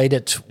have played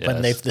it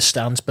when they've the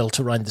stands built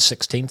around the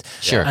 16th.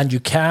 Sure. And you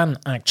can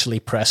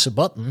actually press a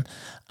button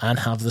and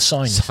have the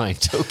sound.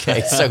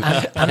 Okay. So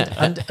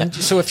and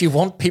so if you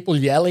want people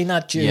yelling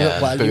at you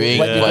while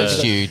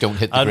you don't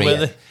hit the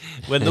green.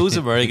 When those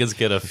Americans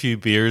get a few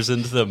beers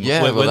into them,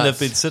 when they've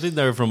been sitting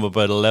there from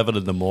about 11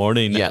 in the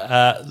morning,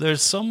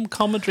 there's some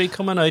commentary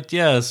coming out,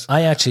 yes.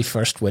 I actually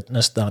first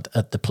witnessed that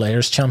at the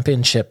Players'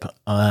 Championship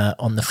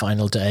on the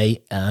final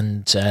day,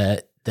 and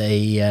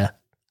they,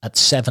 at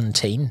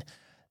 17,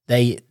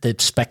 the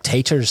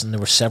spectators, and there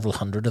were several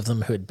hundred of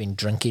them who had been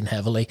drinking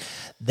heavily,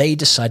 they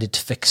decided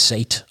to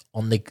fixate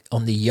on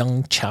the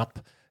young chap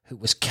who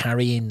was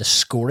carrying the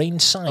scoring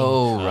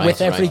sign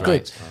with every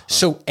group. Uh-huh.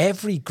 So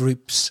every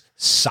group's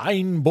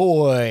sign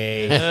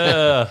boy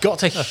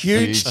got a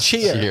huge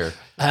cheer.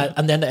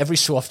 And then every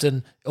so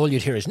often, all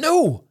you'd hear is,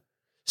 "No!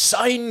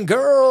 Sign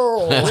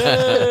girl!"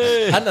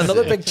 And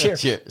another big cheer.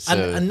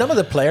 And none of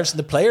the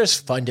players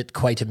found it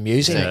quite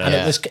amusing. And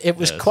it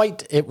was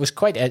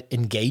quite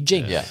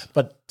engaging. Yeah.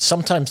 But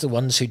sometimes the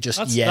ones who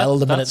just yell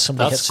the minute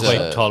somebody hits that's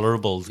quite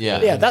tolerable.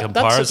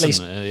 That's at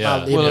least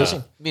amusing.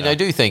 I mean, I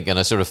do think, and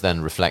I sort of then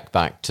reflect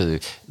back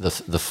to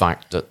the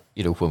fact that,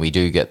 when we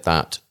do get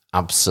that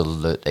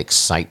absolute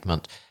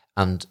excitement,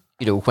 and,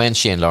 when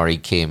Shane Lowry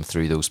came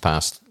through those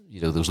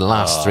those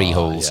last three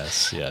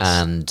holes,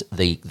 and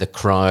the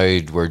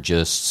crowd were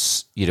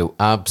just,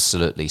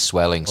 absolutely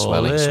swelling.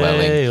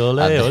 And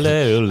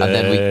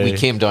then we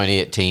came down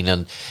 18,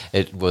 and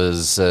it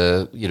was,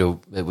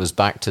 it was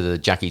back to the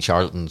Jackie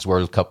Charlton's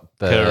World Cup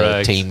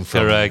team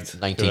from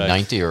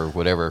 1990 or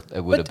whatever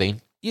it would have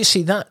been. You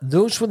see,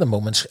 those were the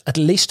moments, at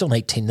least on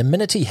 18, the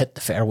minute he hit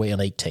the fairway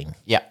on 18.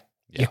 Yeah.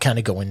 you're kind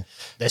of going,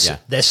 this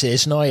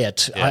is now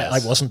it. I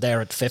wasn't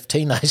there at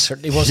 15. I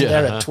certainly wasn't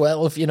there at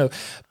 12,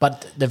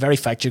 But the very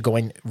fact you're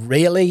going,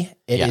 really,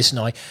 it is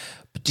now.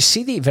 But you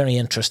see the very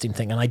interesting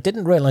thing, and I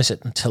didn't realise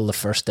it until the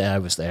first day I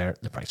was there,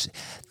 the practice.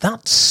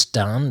 That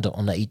stand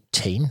on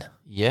 18.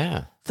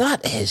 Yeah.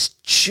 That is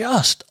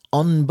just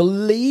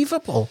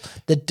unbelievable.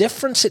 The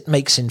difference it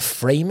makes in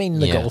framing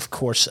the golf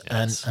course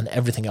and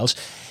everything else.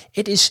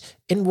 It is,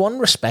 in one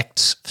respect,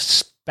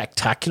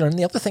 spectacular, and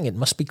the other thing, it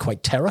must be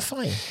quite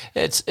terrifying.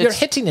 You're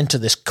hitting into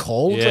this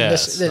cold.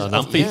 Yes, an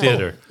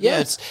amphitheatre.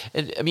 Yeah.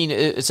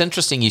 It's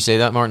interesting you say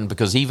that, Martin,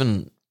 because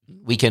even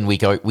week in,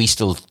 week out, we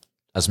still,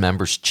 as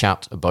members,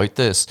 chat about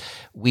this.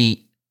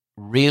 We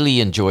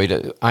really enjoyed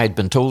it. I had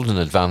been told in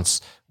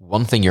advance,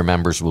 one thing your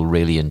members will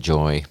really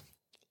enjoy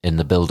in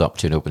the build-up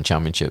to an Open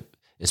Championship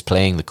is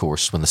playing the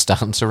course when the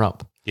stands are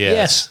up.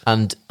 Yes.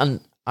 And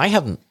I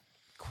hadn't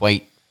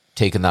quite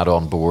taken that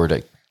on board.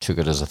 I took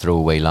it as a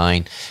throwaway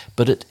line,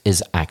 but it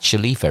is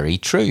actually very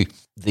true.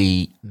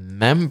 The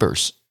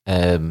members,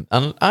 and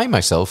I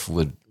myself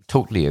would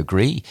totally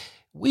agree,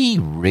 we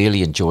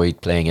really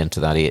enjoyed playing into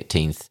that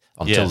 18th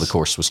until the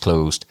course was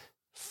closed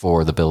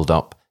for the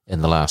build-up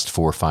in the last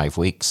 4 or 5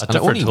 weeks. A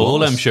different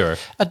hole, I'm sure.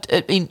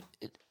 And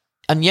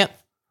yet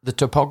the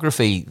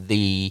topography,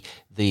 the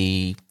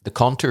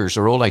contours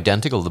are all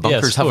identical. The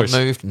bunkers haven't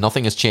moved.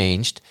 Nothing has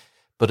changed,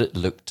 but it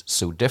looked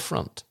so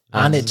different.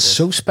 And it's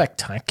so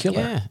spectacular.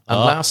 Yeah. And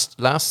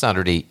last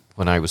Saturday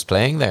when I was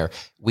playing there,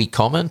 we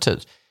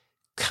commented,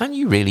 can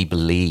you really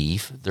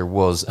believe there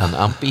was an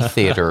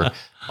amphitheatre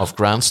of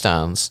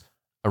grandstands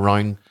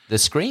around the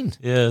screen?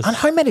 Yes. And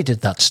how many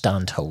did that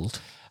stand hold?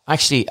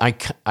 Actually, I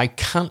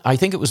can't. I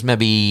think it was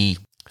maybe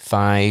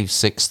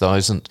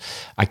 5,000-6,000.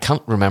 I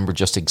can't remember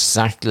just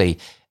exactly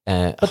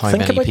how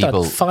many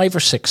people. 5,000 or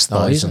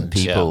 6,000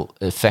 people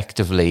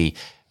effectively,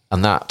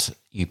 and that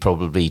you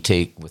probably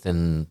take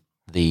within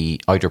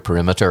the outer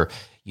perimeter.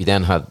 You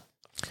then had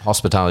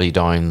hospitality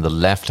down the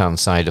left-hand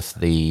side of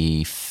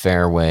the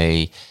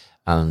fairway,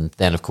 and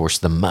then of course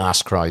the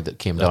mass crowd that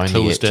came down the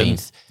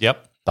 18th.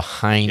 Yep.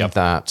 Behind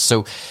that.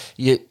 So,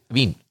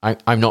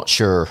 I'm not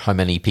sure how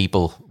many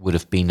people would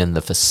have been in the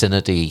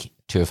vicinity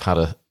to have had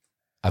a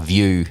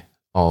view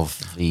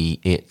of the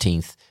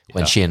 18th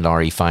when Shane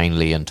Lowry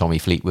finally and Tommy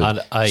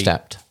Fleetwood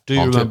stepped. Do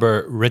you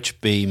remember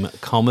Rich Beam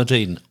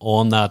commenting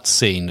on that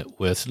scene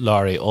with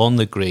Lowry on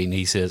the green?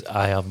 He says,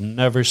 I have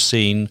never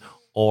seen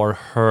or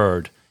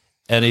heard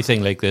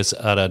anything like this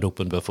at an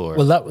Open before.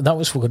 Well, that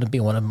was going to be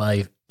one of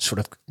my sort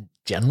of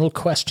general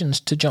questions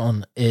to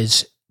John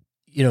is,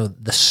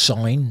 the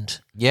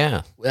sound.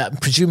 Yeah.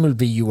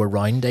 Presumably you were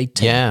around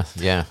 18.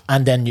 Yeah.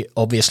 And then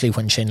obviously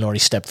when Shane Lowry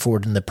stepped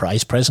forward in the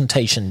prize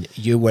presentation,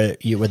 you were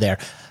there.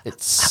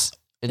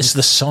 Is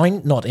the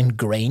sound not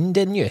ingrained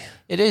in you?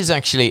 It is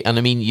actually. And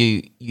I mean,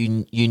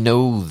 you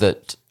know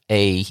that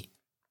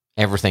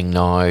everything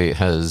now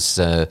has,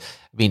 I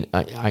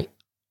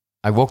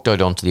walked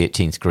out onto the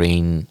 18th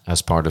green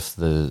as part of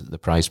the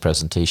prize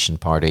presentation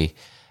party,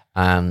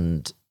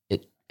 and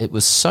it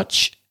was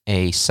such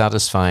a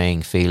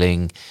satisfying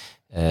feeling.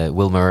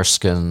 Wilma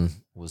Erskine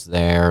was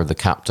there, the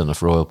captain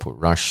of Royal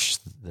Portrush,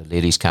 the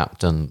ladies'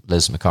 captain,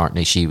 Liz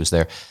McCartney, she was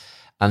there.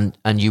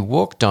 And you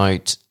walked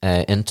out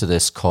into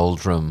this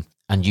cauldron,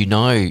 and you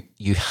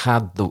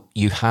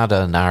had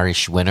an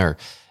Irish winner.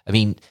 I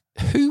mean,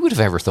 who would have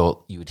ever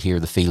thought you would hear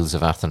the fields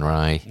of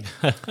Athenry?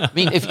 I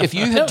mean, if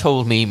you had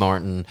told me,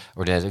 Martin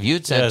or Des, if you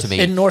had said to me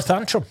in North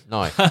Antrim,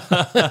 no,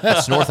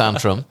 it's North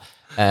Antrim.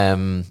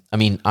 I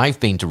mean, I've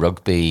been to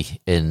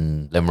rugby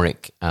in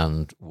Limerick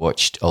and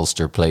watched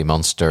Ulster play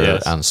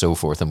Munster and so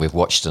forth, and we've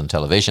watched it on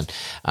television,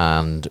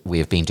 and we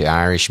have been to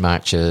Irish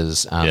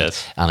matches, and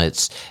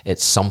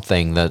it's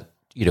something that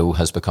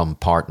has become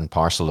part and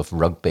parcel of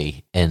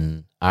rugby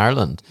in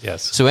Ireland.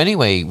 Yes. So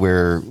anyway,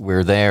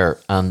 we're there,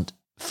 and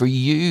for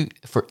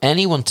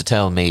anyone to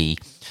tell me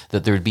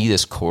that there'd be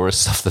this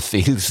chorus of the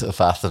fields of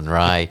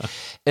Athenry,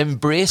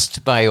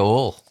 embraced by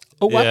all.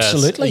 Oh,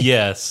 absolutely.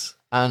 Yes.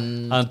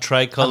 And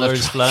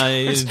tricolours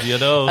flying,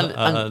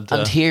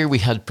 and here we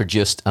had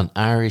produced an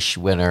Irish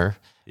winner,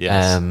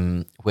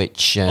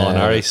 which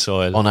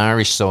on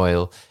Irish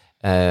soil,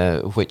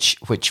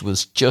 which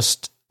was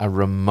just a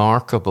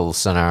remarkable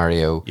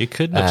scenario. You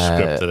couldn't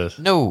have scripted it.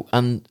 No,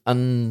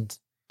 and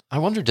I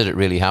wonder, did it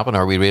really happen?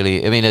 Are we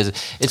really? I mean, it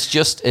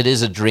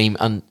is a dream,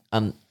 and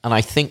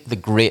I think the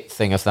great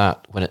thing of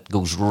that, when it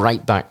goes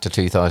right back to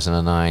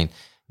 2009.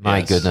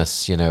 My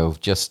goodness,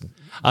 just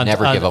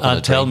never give up on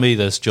a dream. Tell me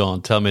this,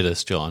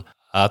 John.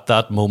 At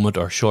that moment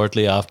or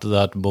shortly after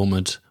that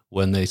moment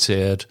when they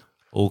said,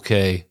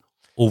 okay,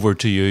 over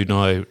to you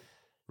now,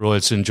 Royal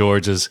St.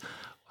 George's,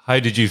 how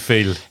did you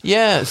feel?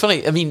 Yeah, it's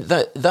funny. I mean,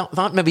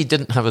 that maybe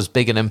didn't have as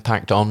big an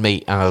impact on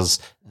me as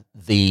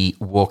the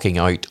walking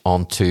out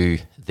onto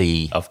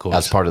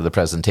as part of the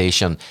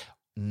presentation.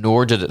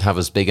 Nor did it have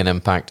as big an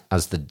impact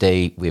as the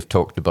day we've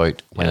talked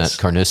about when at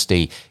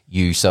Carnoustie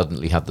you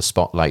suddenly had the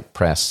spotlight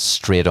pressed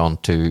straight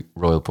onto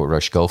Royal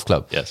Portrush Golf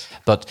Club. Yes.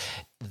 But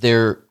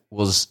there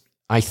was,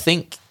 I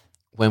think,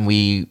 when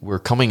we were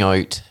coming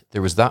out,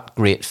 there was that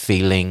great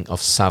feeling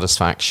of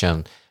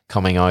satisfaction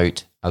coming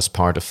out as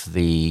part of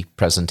the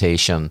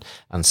presentation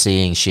and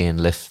seeing Shane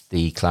lift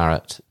the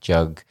claret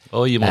jug.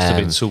 Oh, you must have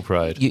been so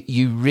proud.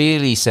 You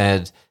really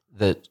said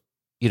that,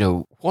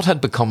 what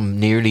had become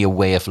nearly a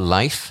way of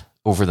life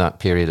over that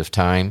period of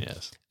time.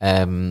 Yes.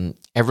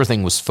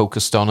 Everything was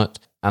focused on it,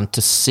 and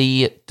to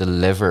see it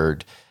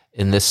delivered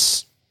in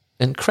this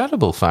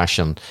incredible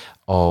fashion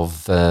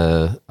of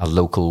a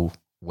local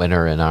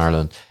winner in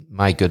Ireland,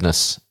 my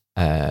goodness,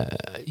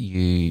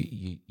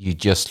 you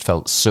just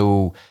felt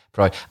so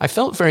proud. I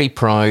felt very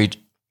proud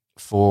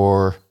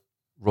for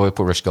Royal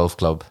Portrush Golf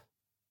Club,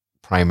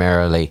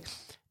 primarily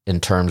in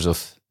terms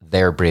of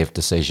their brave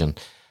decision.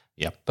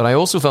 Yep. But I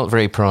also felt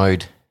very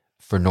proud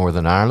for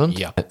Northern Ireland,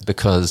 Yep.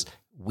 because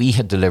we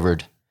had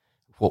delivered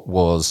what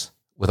was,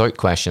 without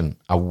question,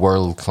 a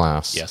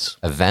world-class Yes.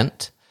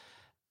 event.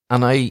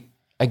 And I,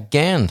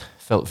 again,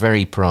 felt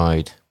very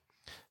proud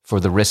for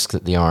the risk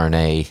that the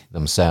RNA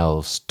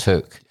themselves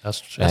took. That's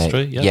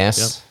true. Yeah,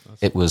 Yes, yeah.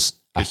 it was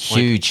a point.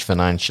 huge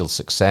financial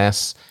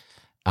success.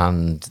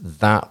 And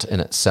that in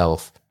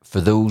itself,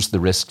 for those, the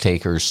risk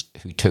takers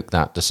who took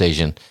that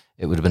decision,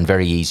 it would have been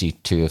very easy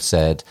to have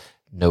said,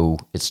 no,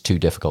 it's too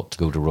difficult to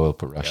go to Royal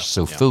Portrush.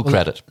 So full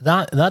credit.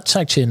 That's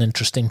actually an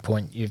interesting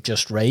point you've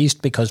just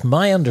raised, because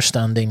my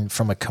understanding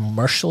from a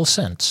commercial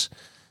sense,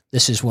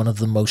 this is one of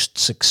the most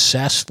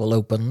successful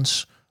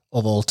Opens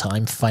of all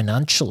time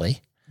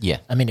financially. Yeah.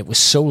 I mean, it was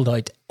sold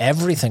out.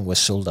 Everything was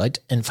sold out.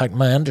 In fact,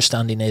 my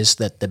understanding is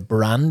that the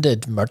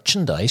branded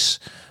merchandise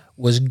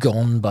was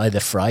gone by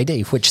the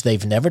Friday, which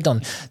they've never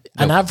done.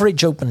 An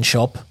average Open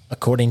shop,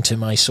 according to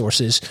my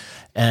sources,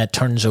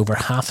 turns over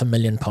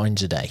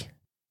 £500,000 a day.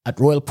 At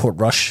Royal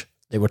Portrush,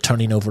 they were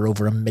turning over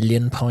 £1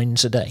 million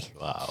a day.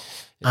 Wow.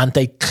 And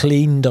they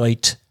cleaned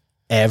out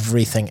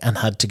everything and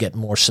had to get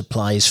more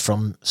supplies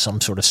from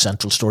some sort of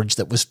central storage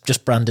that was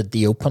just branded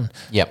the Open.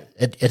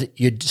 Yep.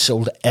 You'd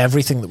sold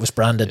everything that was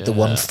branded the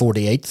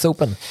 148th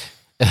Open.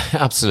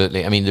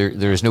 Absolutely. I mean,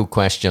 there is no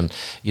question,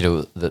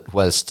 that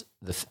whilst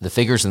the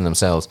figures in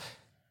themselves,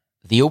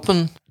 the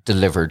Open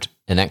delivered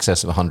in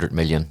excess of 100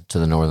 million to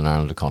the Northern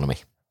Ireland economy.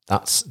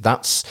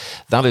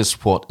 That is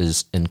what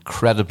is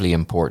incredibly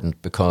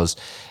important, because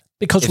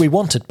we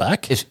want it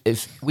back.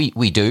 If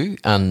we do,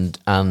 and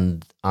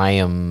I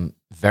am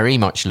very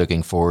much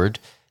looking forward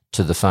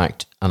to the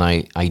fact, and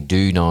I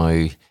do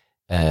now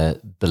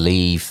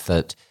believe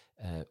that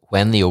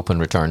when the Open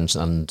returns,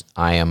 and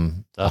I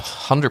am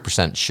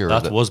 100% sure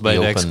that was my the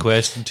next Open,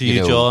 question to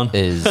you, John.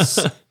 is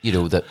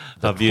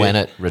that when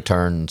it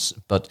returns,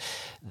 but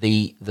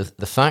the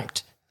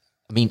fact.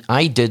 I mean,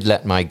 I did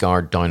let my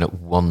guard down at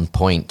one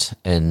point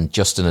in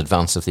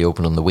advance of the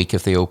Open, on the week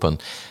of the Open,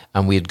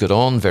 and we had got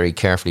on very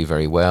carefully,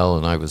 very well,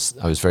 and I was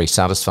very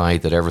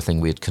satisfied that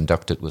everything we had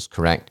conducted was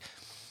correct.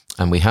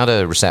 And we had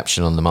a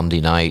reception on the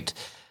Monday night,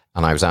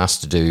 and I was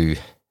asked to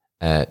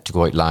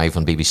go out live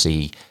on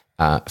BBC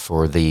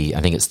for I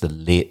think it's the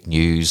late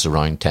news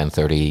around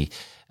 10:30,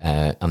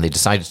 and they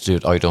decided to do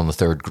it out on the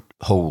third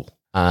hole.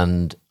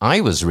 And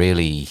I was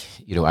really,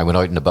 I went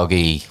out in a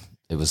buggy.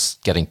 It was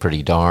getting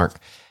pretty dark.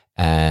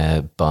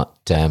 But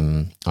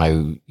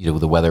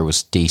the weather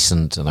was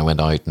decent, and I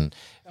went out and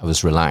I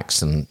was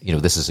relaxed, and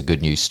this is a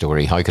good news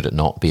story. How could it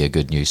not be a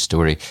good news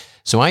story?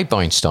 So I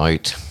bounced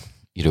out,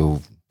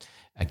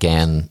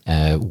 again,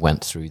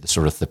 went through the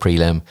sort of the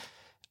prelim,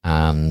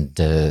 and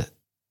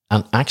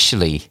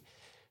actually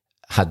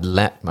had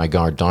let my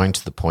guard down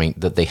to the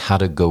point that they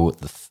had a go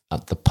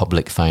at the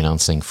public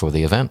financing for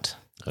the event,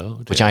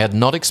 which I had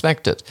not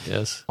expected.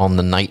 Yes. On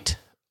the night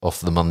of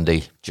the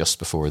Monday just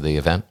before the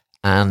event,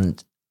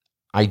 and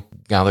I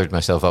gathered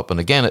myself up, and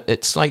again,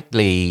 it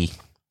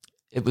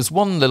was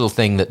one little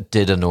thing that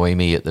did annoy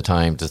me at the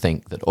time, to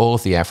think that all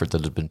of the effort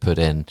that had been put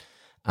in,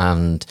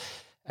 and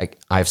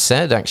I've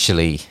said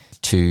actually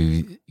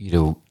to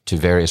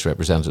various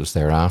representatives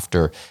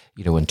thereafter,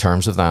 in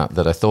terms of that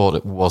I thought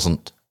it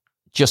wasn't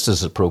just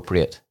as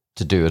appropriate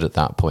to do it at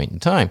that point in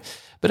time.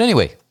 But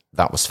anyway,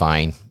 that was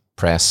fine.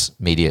 Press,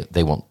 media,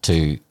 they want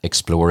to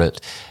explore it,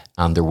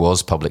 and there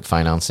was public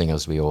financing,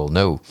 as we all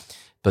know.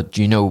 But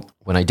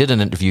when I did an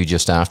interview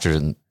just after,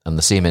 and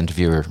the same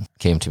interviewer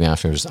came to me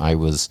afterwards, I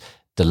was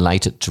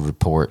delighted to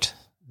report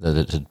that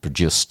it had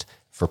produced,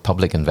 for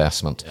public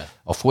investment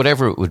of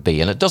whatever it would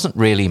be, and it doesn't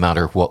really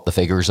matter what the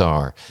figures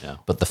are,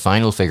 but the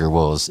final figure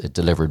was it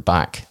delivered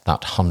back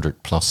that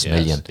 100+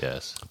 million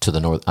to the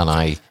North. And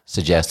I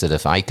suggested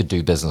if I could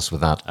do business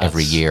with that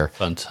every year,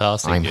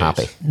 fantastic I'm news.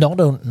 happy.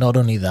 Not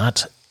only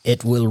that,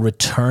 it will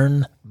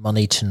return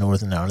money to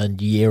Northern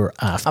Ireland year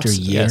after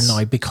year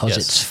now, because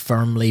it's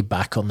firmly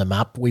back on the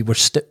map. We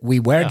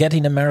were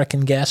getting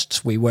American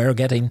guests, we were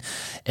getting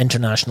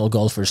international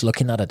golfers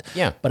looking at it,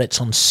 but it's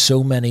on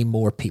so many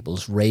more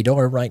people's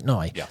radar right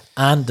now.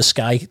 And the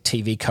Sky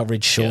TV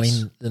coverage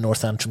showing the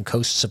North Antrim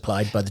coast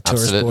supplied by the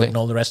Tourist Board and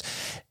all the rest.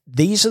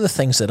 These are the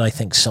things that I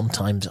think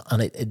sometimes,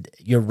 and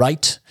you're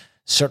right,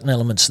 certain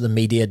elements of the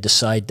media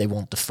decide they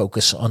want to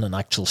focus on an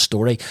actual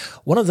story.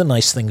 One of the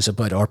nice things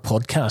about our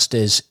podcast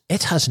is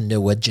it has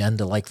no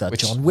agenda like that,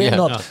 John. We're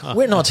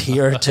not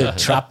here to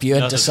trap you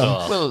into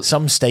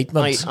some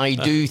statements. I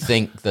do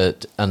think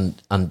that,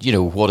 and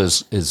what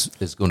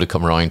is going to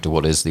come around to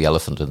what is the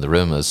elephant in the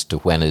room as to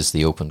when is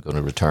the Open going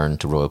to return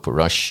to Royal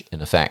Portrush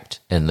in effect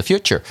in the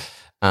future.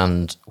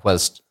 And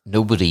whilst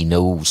nobody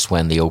knows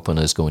when the Open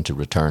is going to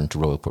return to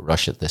Royal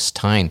Portrush at this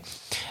time,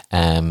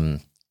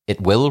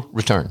 it will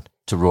return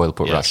to Royal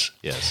Portrush.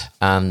 Yes.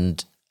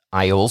 And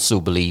I also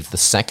believe the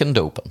second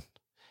Open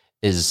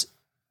is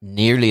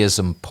nearly as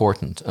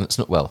important, and it's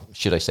not, well,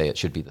 should I say it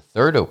should be the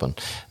third Open,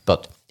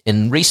 but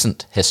in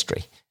recent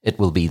history, it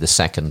will be the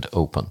second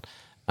Open.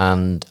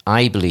 And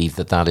I believe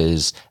that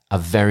is a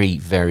very,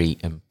 very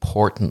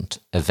important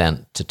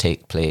event to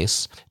take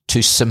place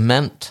to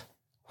cement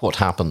what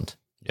happened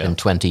in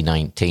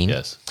 2019.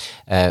 Yes.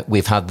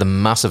 We've had the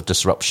massive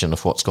disruption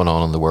of what's gone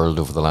on in the world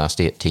over the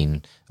last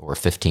 18 or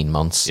 15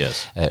 months.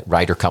 Yes.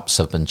 Ryder Cups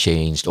have been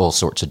changed. All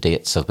sorts of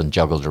dates have been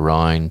juggled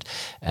around.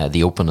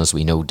 The Open, as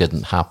we know,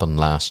 didn't happen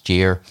last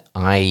year.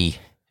 I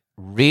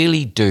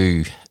really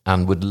do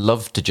and would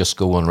love to just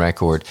go on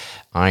record.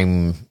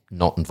 I'm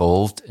not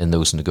involved in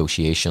those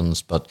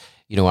negotiations, but,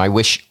 I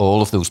wish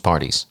all of those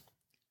parties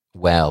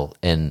well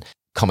in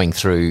coming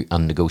through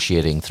and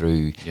negotiating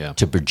through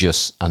to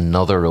produce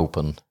another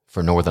Open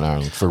for Northern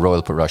Ireland, for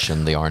Royal Portrush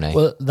and the R&A.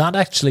 Well, that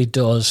actually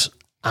does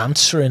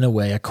answer in a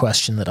way a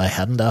question that I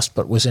hadn't asked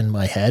but was in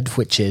my head,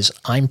 which is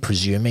I'm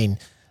presuming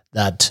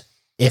that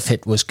if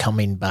it was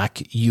coming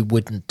back, you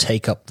wouldn't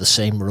take up the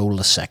same role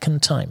a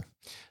second time.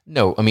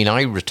 No,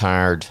 I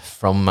retired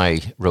from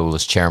my role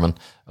as chairman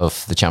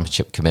of the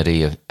Championship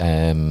Committee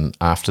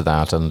after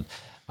that, and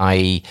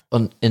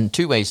in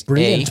two ways.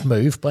 Brilliant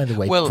move, by the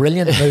way.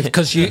 Brilliant move,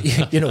 because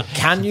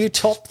can you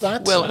top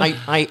that? Well,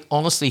 I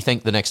honestly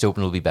think the next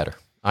Open will be better.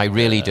 I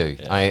really do.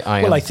 Yeah.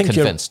 I think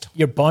convinced.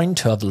 You're bound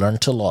to have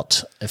learnt a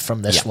lot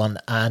from this one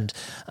and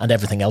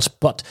everything else.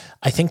 But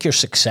I think your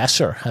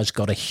successor has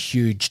got a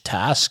huge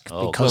task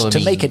because to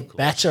make it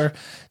better,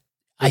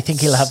 I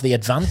think he'll have the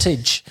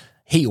advantage.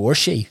 He or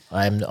she,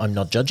 I'm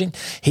not judging.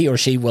 He or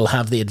she will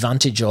have the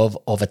advantage of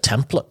a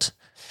template.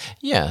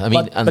 Yeah,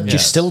 but you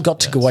still got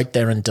to go out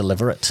there and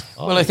deliver it.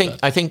 Well, I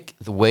think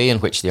the way in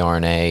which the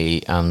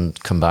R&A and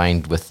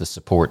combined with the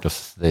support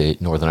of the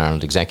Northern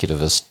Ireland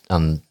Executive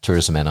and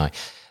Tourism NI,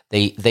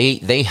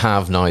 they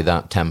have now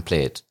that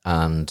template,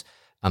 and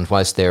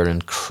whilst they're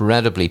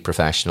incredibly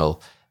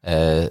professional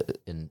in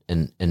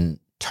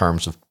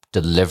terms of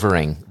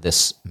delivering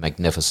this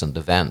magnificent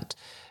event,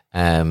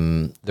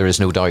 there is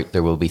no doubt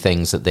there will be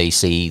things that they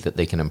see that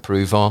they can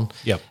improve on.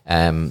 Yep.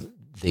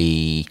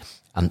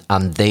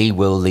 And they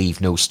will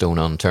leave no stone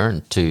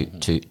unturned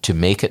to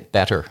make it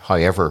better,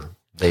 however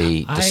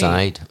they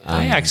decide.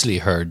 I actually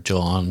heard,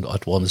 John,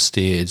 at one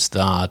stage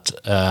that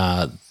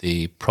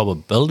the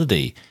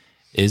probability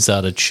is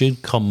that it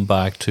should come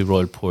back to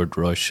Royal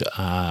Portrush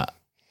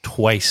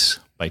twice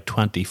by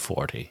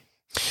 2040.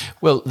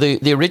 Well,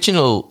 the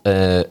original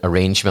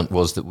arrangement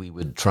was that we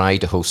would try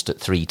to host it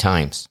 3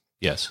 times.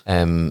 Yes.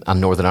 And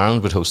Northern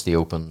Ireland would host the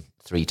Open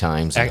 3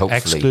 times. And hopefully,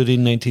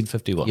 excluding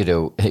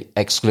 1951.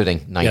 Excluding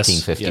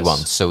 1951.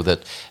 Yes. So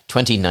that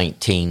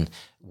 2019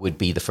 would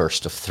be the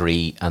first of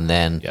 3. And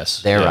then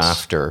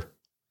thereafter,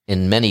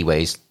 in many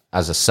ways,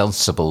 as a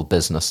sensible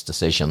business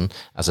decision,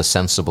 as a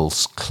sensible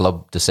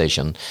club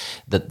decision,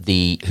 that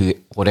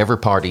whatever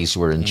parties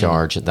were in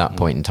charge at that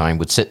point in time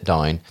would sit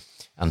down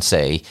and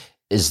say,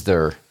 is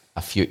there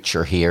a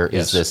future here?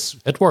 Yes. Is this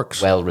it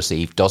works well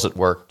received? Does it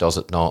work? Does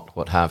it not?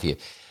 What have you?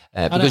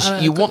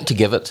 Because you want to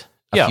give it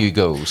a few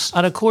goes.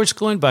 And of course,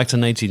 going back to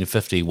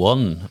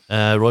 1951,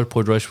 Royal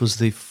Portrush was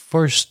the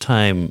first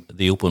time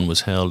the Open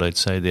was held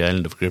outside the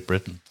island of Great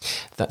Britain.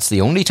 That's the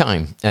only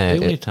time,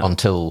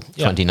 until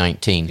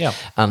 2019. Yeah.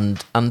 And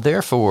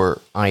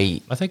therefore,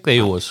 I think they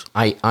owe us.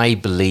 I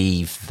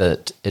believe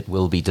that it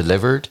will be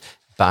delivered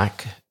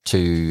back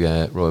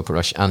to Royal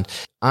Portrush, and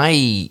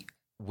I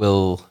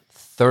will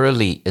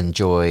thoroughly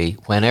enjoy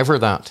whenever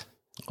that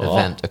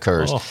event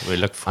occurs. We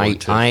look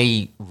forward to it.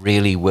 I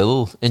really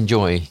will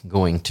enjoy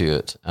going to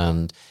it,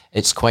 and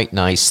it's quite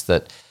nice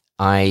that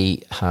I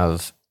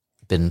have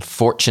been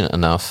fortunate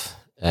enough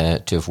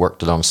to have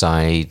worked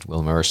alongside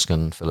Will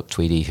Erskine, Philip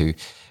Tweedy, who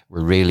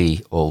were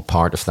really all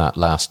part of that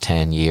last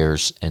 10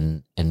 years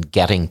in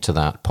getting to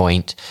that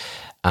point.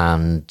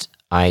 And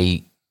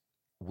I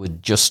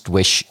would just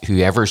wish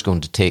whoever's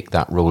going to take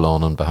that role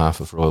on behalf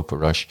of Royal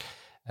Portrush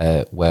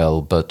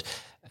well, but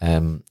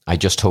I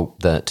just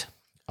hope that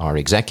our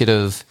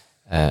executive,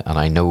 and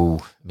I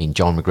know,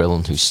 John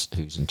McGrillen,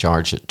 who's in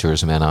charge at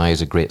Tourism NI,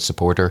 is a great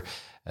supporter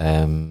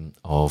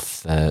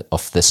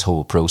of this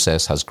whole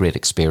process, has great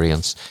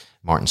experience.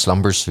 Martin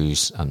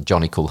Slumbers, and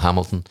Johnny Cole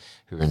Hamilton,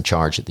 who are in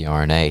charge at the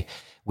R&A.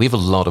 We have a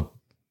lot of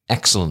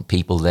excellent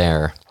people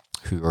there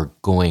who are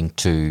going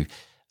to,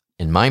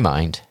 in my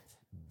mind,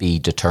 be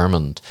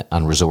determined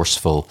and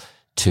resourceful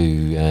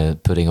to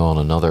putting on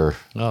another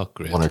 1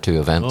 or 2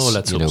 events.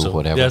 Let's hope so.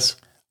 Whatever. Yes.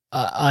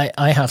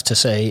 I have to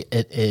say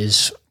it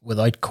is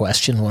without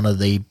question one of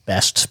the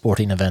best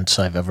sporting events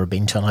I've ever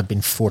been to, and I've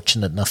been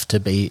fortunate enough to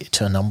be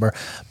to a number.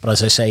 But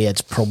as I say,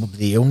 it's probably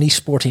the only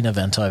sporting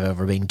event I've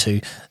ever been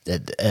to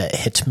that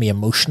hits me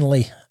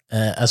emotionally.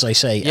 As I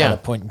say, at a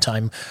point in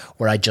time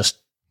where I just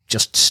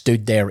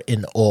stood there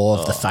in awe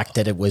of the fact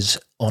that it was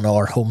on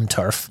our home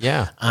turf,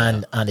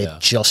 and it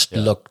just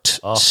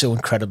looked so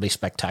incredibly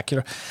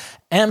spectacular.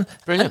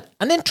 Brilliant.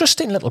 An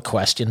interesting little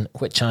question,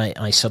 which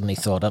I suddenly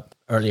thought up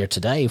earlier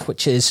today,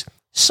 which is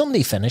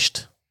Sunday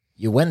finished,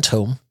 you went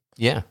home,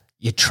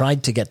 you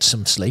tried to get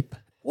some sleep.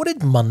 What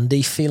did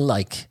Monday feel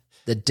like?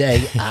 The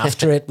day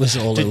after it was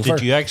all over.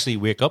 Did you actually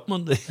wake up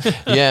Monday?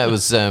 Yeah, it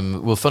was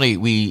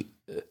funny.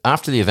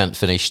 After the event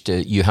finished,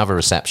 you have a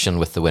reception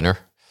with the winner.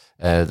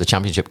 The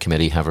championship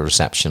committee have a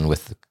reception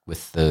with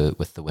the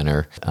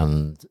winner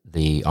and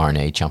the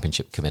R&A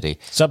championship committee.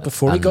 Is that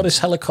before he got his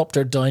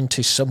helicopter down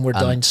to somewhere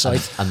down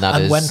south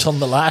and went on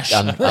the lash?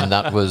 And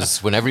that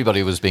was when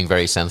everybody was being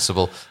very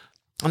sensible.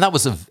 And that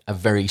was a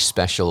very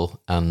special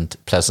and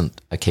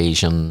pleasant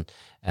occasion.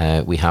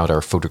 We had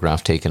our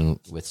photograph taken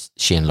with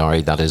Shane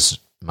Lowry. That is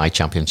my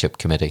championship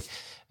committee.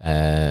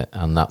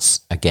 And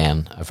that's,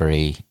 again, a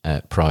very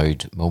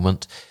proud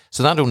moment.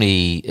 So that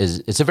only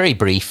it's a very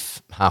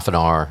brief half an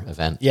hour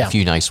event. Yeah. A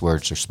few nice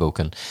words are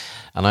spoken.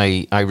 And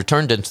I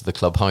returned into the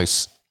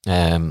clubhouse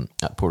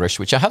at Portrush,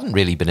 which I hadn't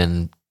really been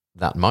in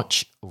that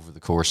much over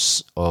the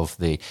course of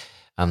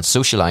and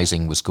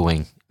socialising was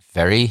going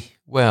very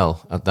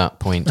well at that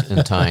point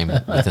in time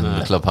within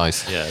the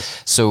clubhouse.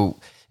 Yes. So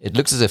it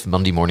looks as if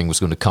Monday morning was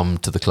going to come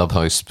to the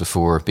clubhouse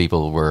before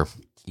people were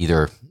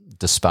either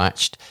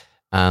dispatched.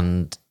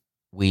 And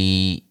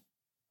we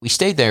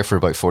stayed there for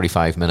about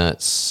 45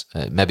 minutes,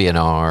 maybe an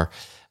hour,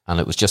 and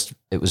it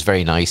was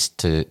very nice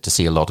to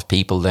see a lot of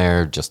people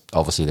there. Just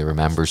obviously there were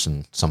members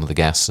and some of the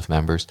guests of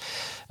members.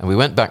 And we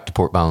went back to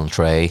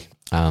Portballantray,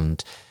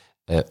 and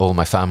all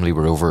my family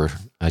were over,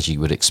 as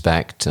you would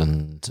expect,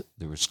 and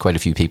there was quite a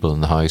few people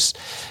in the house.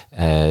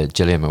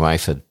 Gillian, my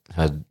wife,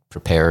 had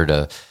prepared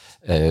a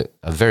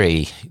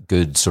very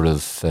good sort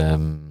of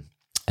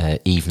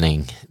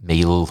evening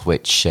meal,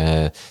 which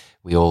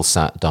we all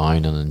sat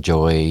down and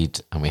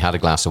enjoyed, and we had a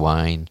glass of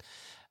wine.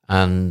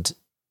 And,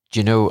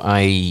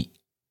 I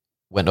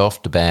went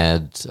off to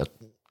bed.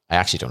 I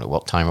actually don't know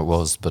what time it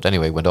was, but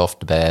anyway, went off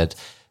to bed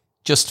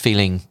just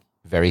feeling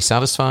very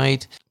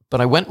satisfied.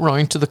 But I went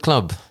round to the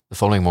club the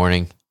following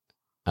morning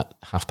at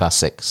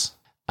 6:30,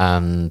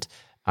 and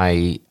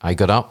I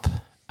got up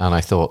and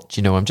I thought,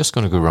 I'm just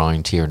going to go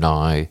round here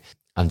now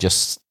and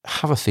just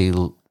have a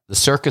feel. The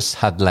circus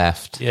had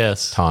left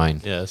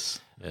town. Yes.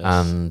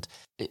 And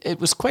it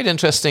was quite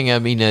interesting. I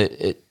mean,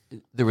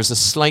 there was a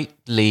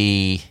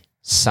slightly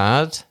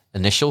sad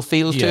initial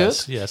feel to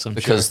it. Yes, I'm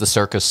because sure. the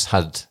circus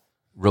had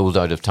rolled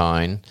out of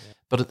town.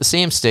 But at the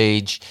same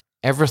stage,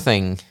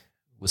 everything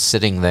was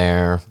sitting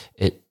there.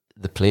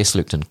 The place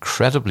looked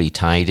incredibly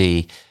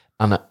tidy.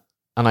 And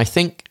I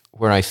think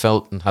where I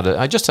felt and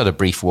I just had a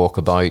brief walk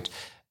about,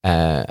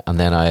 and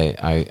then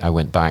I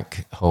went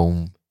back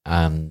home,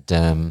 and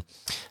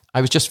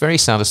I was just very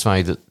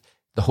satisfied that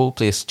the whole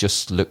place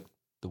just looked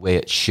the way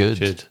it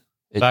should.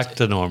 Back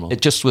to normal.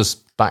 It just was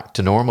back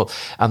to normal,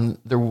 and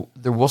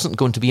there wasn't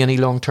going to be any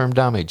long-term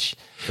damage.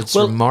 It's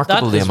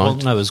remarkable the amount. That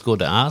is one I was going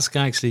to ask,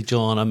 actually,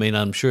 John. I mean,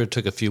 I'm sure it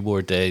took a few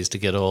more days to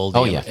get all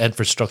the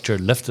infrastructure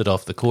lifted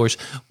off the course.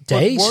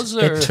 Days?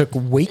 It took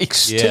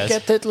weeks to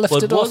get it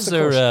lifted off the course.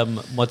 Was there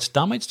much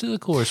damage to the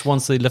course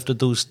once they lifted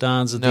those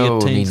stands at the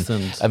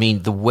 18th? I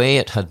mean, the way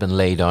it had been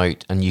laid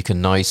out, and you can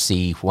now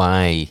see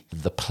why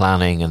the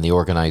planning and the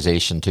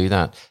organisation to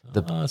that,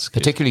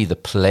 particularly the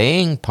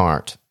playing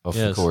part of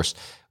the course,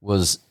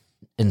 was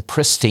in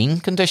pristine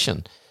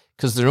condition,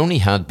 because there only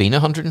had been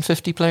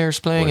 150 players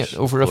playing it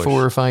over a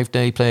 4 or 5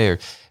 day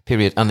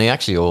period, and they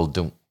actually all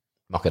don't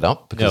muck it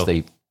up because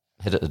they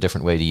hit it a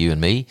different way to you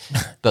and me.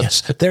 But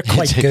yes, they're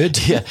quite good.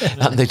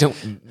 And they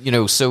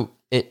don't, so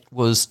it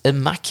was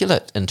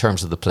immaculate in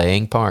terms of the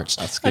playing parts.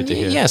 That's good to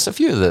hear. Yes, a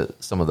few of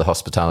some of the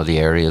hospitality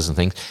areas and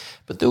things,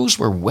 but those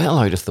were well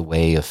out of the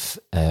way of,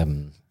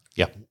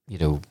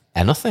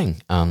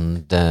 anything.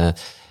 And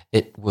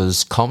it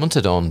was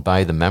commented on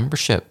by the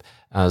membership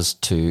as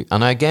to,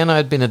 and again, I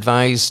had been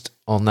advised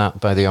on that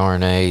by the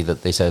R&A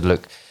that they said,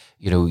 look,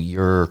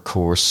 your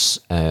course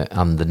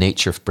and the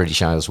nature of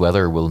British Isles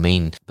weather will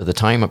mean by the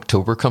time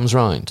October comes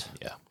round,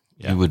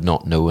 you would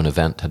not know an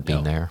event had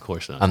been there. Of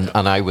course not.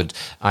 And I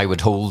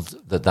would hold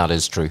that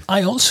is true.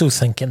 I also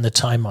think in the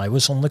time I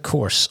was on the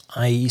course,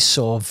 I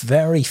saw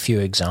very few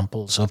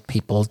examples of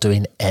people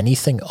doing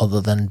anything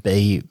other than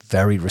be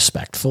very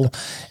respectful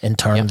in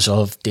terms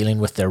of dealing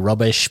with their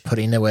rubbish,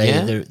 putting away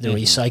the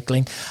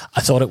recycling.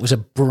 I thought it was a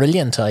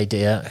brilliant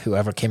idea,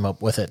 whoever came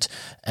up with it,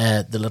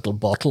 the little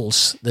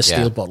bottles, the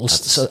steel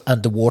bottles,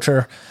 and the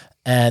water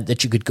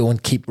that you could go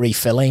and keep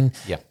refilling.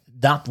 Yeah.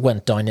 That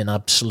went down in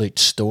absolute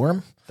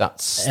storm.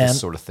 That's the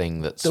sort of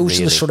thing that's those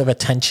really, are the sort of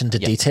attention to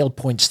detail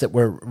points that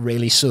were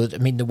really so. I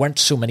mean, there weren't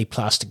so many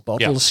plastic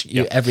bottles.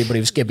 Everybody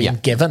was being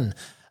given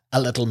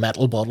a little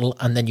metal bottle,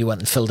 and then you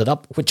went and filled it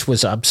up, which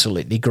was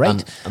absolutely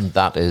great. And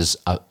that is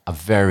a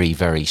very,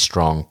 very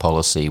strong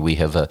policy.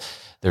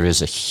 There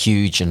is a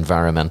huge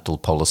environmental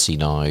policy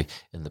now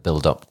in the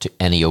build-up to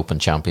any Open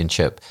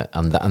Championship,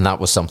 and that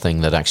was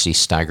something that actually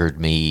staggered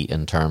me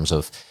in terms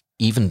of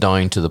even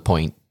down to the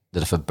point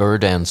that if a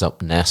bird ends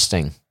up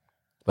nesting,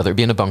 whether it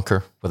be in a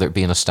bunker, whether it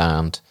be in a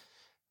stand,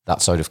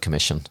 that's out of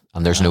commission,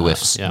 and there's no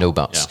ifs, no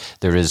buts. Yeah.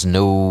 There is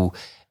no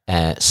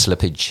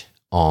slippage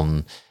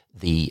on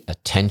the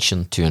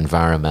attention to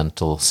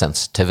environmental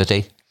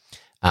sensitivity.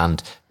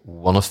 And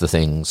one of the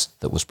things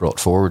that was brought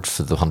forward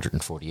for the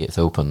 148th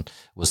Open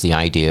was the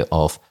idea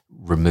of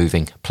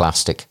removing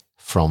plastic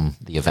from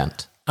the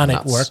event. And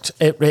it worked.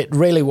 It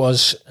really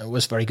was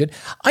very good.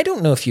 I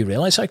don't know if you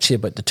realise actually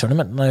about the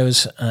tournament, and I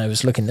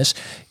was looking this,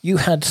 you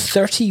had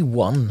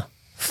 31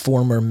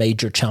 former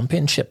major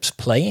championships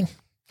playing.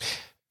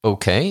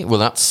 Okay, well,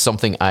 that's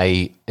something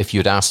if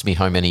you'd asked me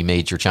how many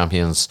major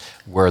champions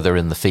were there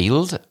in the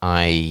field,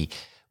 I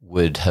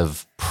would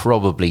have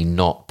probably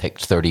not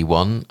picked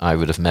 31. I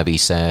would have maybe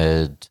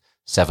said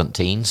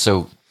 17.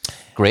 So,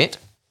 great.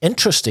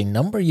 Interesting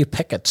number you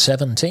pick at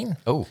 17.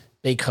 Oh.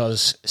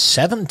 Because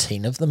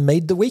 17 of them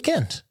made the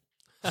weekend.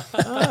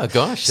 Oh,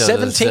 gosh.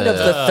 17 of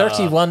the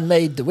 31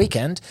 made the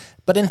weekend.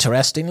 But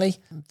interestingly,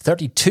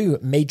 32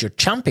 major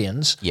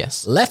champions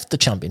left the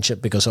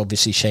championship because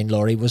obviously Shane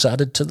Lowry was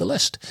added to the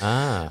list.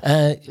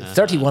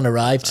 31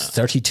 arrived,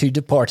 32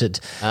 departed.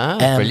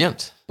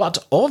 Brilliant. But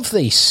of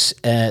these,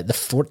 the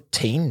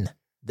 14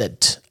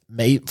 that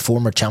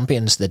former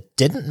champions that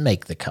didn't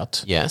make the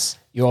cut,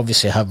 you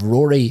obviously have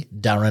Rory,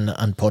 Darren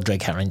and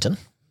Padraig Harrington.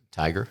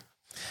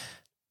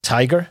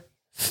 Tiger,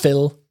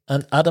 Phil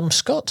and Adam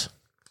Scott.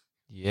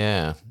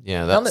 Yeah.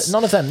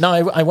 None of them. Now,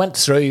 I went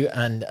through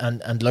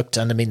and looked,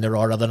 and I mean, there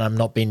are other, and I'm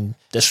not being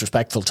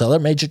disrespectful to other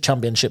major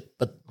championship,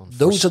 but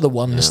those are the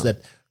ones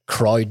that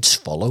crowds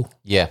follow.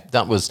 Yeah,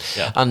 that was,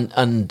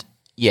 and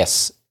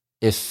yes,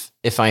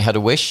 if I had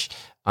a wish,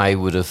 I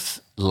would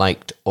have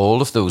liked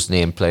all of those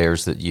name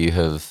players that you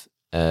have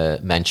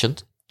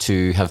mentioned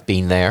to have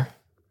been there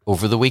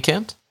over the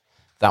weekend.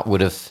 That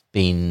would have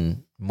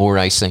been more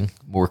icing,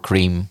 more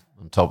cream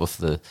on top of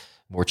the,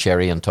 more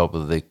cherry on top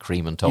of the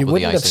cream on top of the icing. You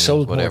wouldn't have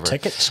sold more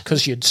tickets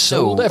because you'd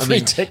sold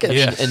every ticket.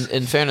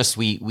 In fairness,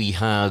 we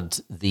had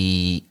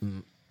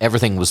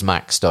everything was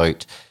maxed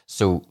out.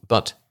 So,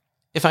 but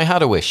if I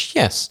had a wish,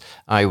 yes,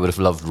 I would have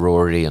loved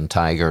Rory and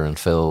Tiger and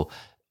Phil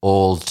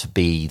all to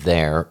be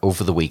there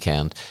over the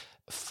weekend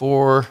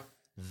for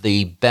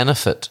the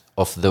benefit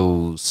of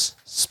those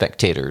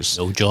spectators.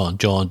 No,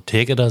 John,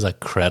 take it as a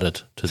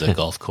credit to the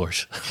golf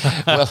course.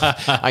 Well,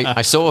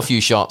 I saw a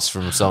few shots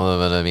from some of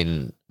them, and I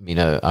mean,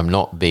 I'm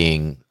not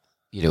being,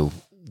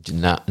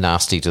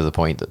 nasty to the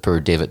point that poor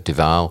David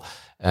Duval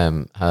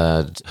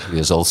who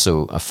is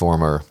also a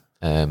former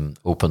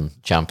Open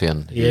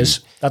champion. He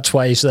is. That's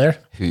why he's there.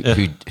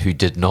 Who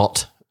did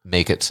not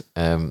make it,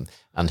 and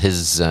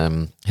his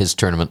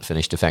tournament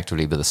finished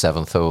effectively by the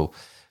 7th hole.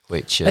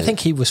 Which I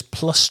think he was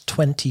plus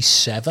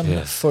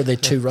 27 for the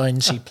 2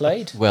 rounds he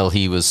played. Well,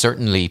 he was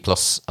certainly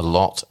plus a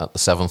lot at the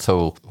 7th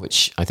hole,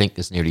 which I think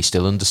is nearly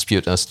still in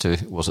dispute as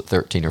to, was it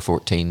 13 or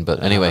 14?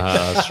 But anyway,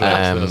 that's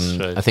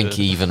right. I think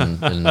even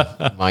in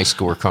my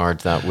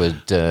scorecard,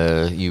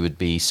 that you would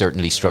be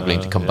certainly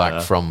struggling to come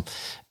back from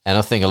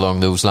anything along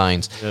those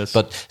lines. Yes.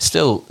 But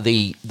still,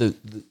 the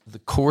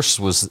course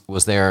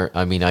was there.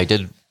 I mean,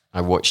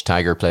 I watched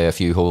Tiger play a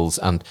few holes,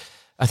 and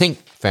I think,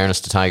 fairness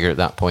to Tiger at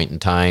that point in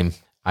time,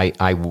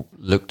 I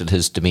looked at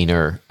his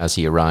demeanour as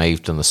he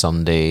arrived on the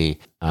Sunday,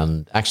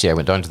 and actually I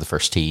went down to the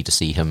first tee to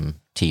see him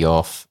tee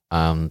off,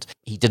 and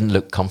he didn't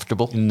look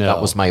comfortable. No,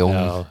 that was my own.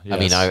 No,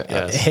 yes, I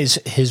mean,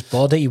 his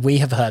body. We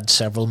have had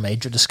several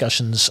major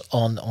discussions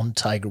on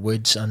Tiger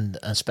Woods, and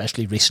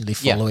especially recently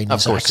following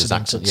his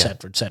accidents,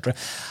 etc., etc.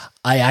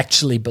 I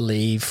actually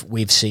believe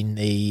we've seen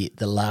the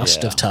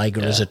last of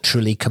Tiger as a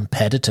truly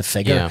competitive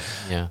figure.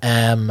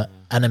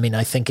 And I mean,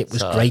 I think it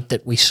was great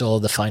that we saw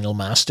the final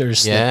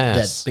Masters.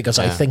 Because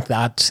I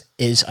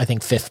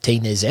think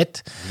 15 is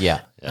it.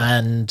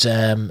 And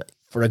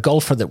for a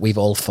golfer that we've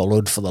all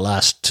followed for the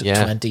last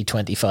 20,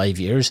 25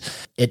 years,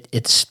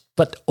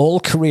 but all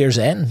careers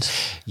end.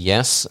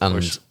 Yes,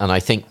 and I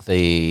think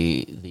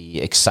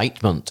the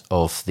excitement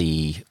of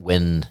the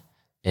win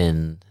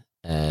in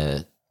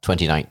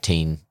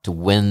 2019, to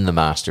win the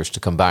Masters, to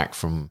come back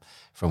from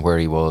where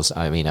he was,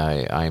 I mean,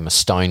 I'm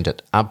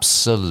astounded,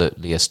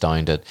 absolutely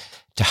astounded,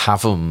 to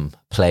have him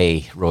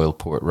play Royal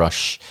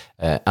Portrush.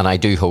 And I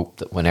do hope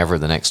that whenever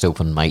the next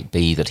Open might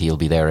be, that he'll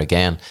be there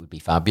again. It would be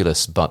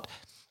fabulous. But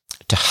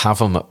to have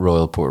him at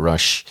Royal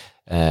Portrush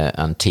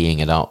and teeing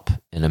it up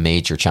in a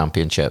major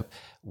championship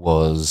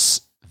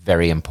was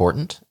very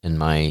important in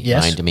my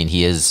mind. I mean,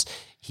 he is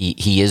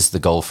the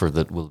golfer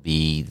that will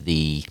be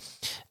the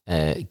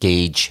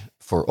gauge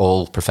for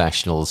all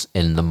professionals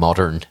in the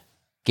modern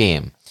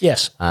game.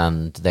 Yes.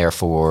 And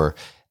therefore,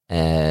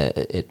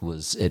 it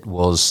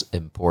was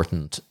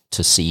important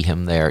to see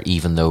him there,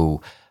 even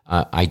though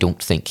I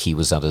don't think he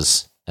was at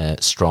his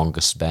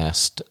strongest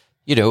best.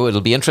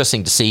 it'll be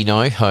interesting to see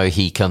now how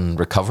he can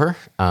recover,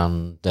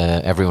 and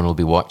everyone will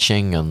be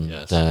watching.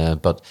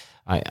 And but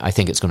I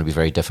think it's going to be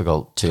very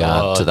difficult to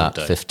add to that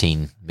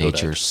 15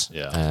 majors.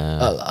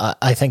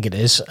 I think it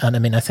is. And I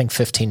mean, I think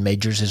 15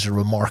 majors is a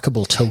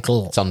remarkable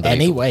total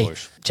anyway.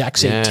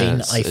 Jack's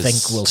 18, I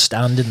think, will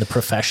stand in the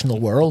professional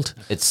world.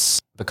 It's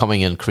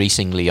becoming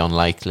increasingly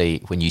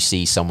unlikely when you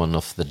see someone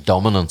of the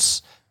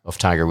dominance of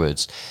Tiger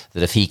Woods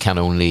that if he can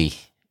only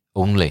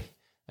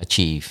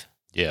achieve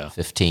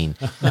 15,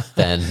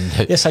 then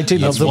yes, I do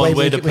love the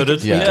way to put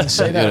it.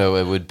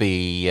 It would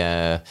be.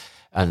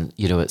 And,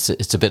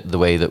 it's a bit the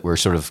way that we're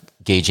sort of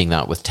gauging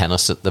that with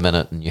tennis at the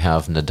minute. And you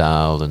have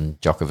Nadal and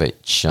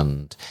Djokovic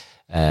and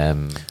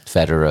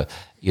Federer,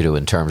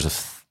 in terms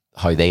of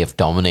how they have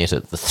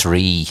dominated. The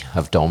three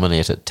have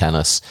dominated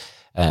tennis.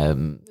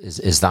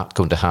 Is that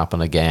going to happen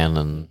again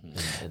in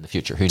the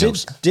future? Who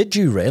knows? Did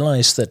you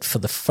realise that for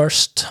the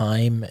first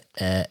time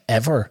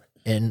ever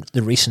in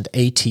the recent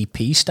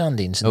ATP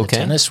standings in the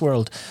tennis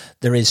world,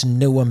 there is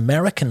no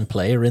American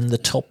player in the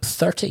top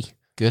 30?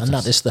 Goodness. And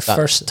that is the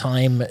first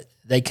time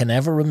they can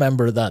ever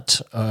remember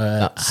that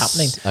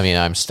happening. I mean,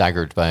 I'm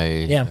staggered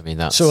by. I mean,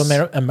 that's so.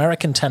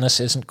 American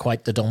tennis isn't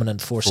quite the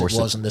dominant force it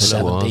was in the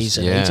 70s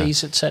and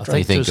 80s, etc.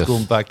 I think just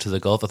going back to the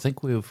golf, I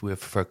think we've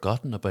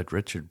forgotten about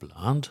Richard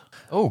Bland.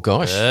 Oh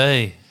gosh,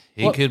 hey.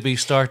 He could be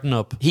starting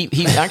up.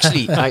 He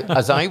actually,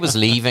 as I was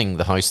leaving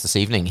the house this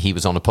evening, he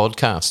was on a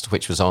podcast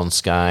which was on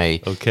Sky.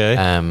 Okay.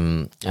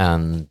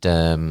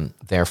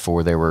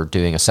 Therefore they were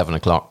doing a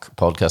 7:00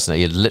 podcast, and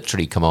he had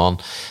literally come on,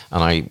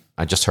 and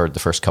I just heard the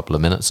first couple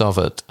of minutes of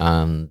it,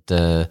 and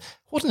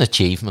what an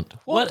achievement!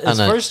 What is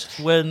first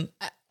when?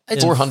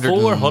 It's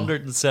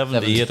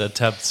 478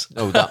 attempts.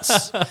 Oh,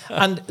 that's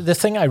and the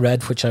thing I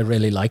read, which I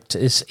really liked,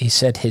 is he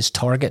said his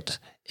target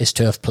is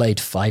to have played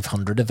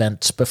 500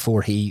 events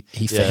before he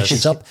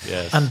finishes up.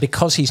 Yes. And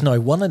because he's now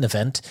won an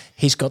event,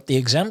 he's got the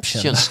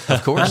exemptions.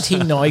 Of course. And he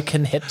now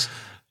can hit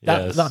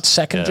that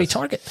secondary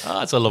target. Oh,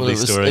 that's a lovely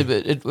story.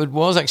 It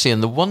was actually,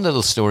 and the one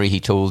little story he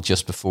told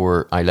just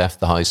before I left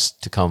the house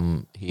to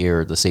come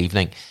here this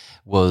evening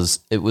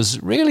it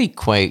was really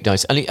quite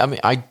nice. And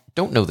I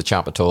don't know the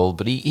chap at all,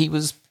 but he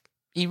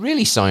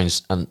really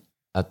sounds a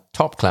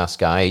top-class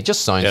guy. He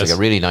just sounds like a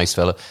really nice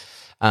fella.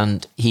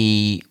 And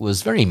he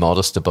was very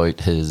modest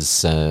about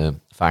his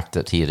fact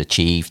that he had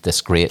achieved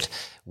this great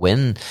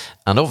win.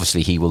 And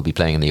obviously he will be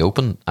playing in the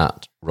Open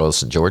at Royal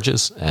St.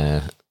 George's,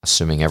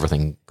 assuming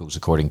everything goes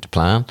according to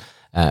plan,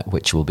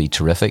 which will be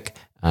terrific.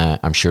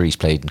 I'm sure he's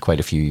played in quite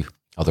a few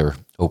other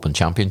Open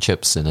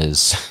Championships in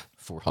his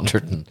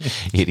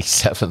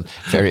 487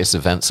 various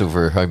events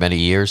over how many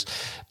years.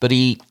 But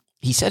he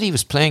said he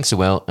was playing so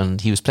well,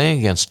 and he was playing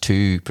against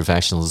two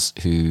professionals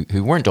who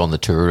weren't on the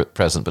tour at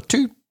present, but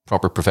two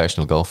proper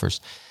professional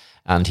golfers,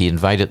 and he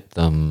invited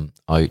them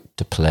out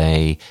to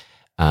play,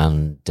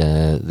 and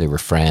they were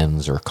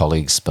friends or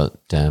colleagues, but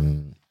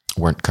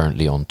weren't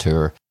currently on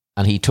tour.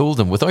 And he told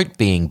them, without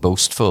being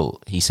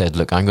boastful, he said,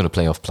 look, I'm going to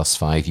play off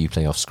 +5, you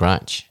play off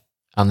scratch.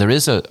 And there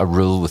is a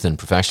rule within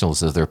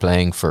professionals that they're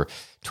playing for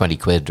 20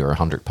 quid or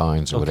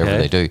 £100 or whatever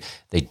they do.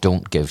 They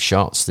don't give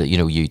shots. That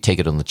you take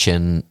it on the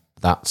chin.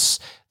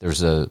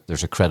 There's a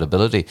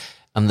credibility.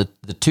 And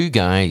the two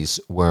guys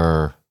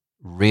were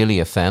really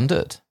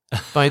offended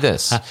by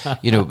this,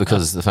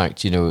 because the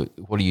fact,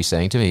 what are you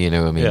saying to me?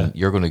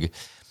 You're going to.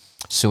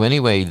 So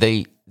anyway,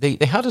 they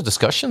had a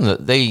discussion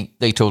that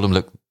they told him,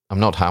 look,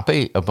 I'm not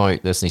happy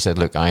about this. And he said,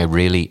 look, I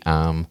really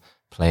am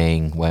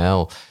playing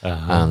well,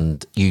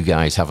 and you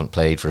guys haven't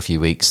played for a few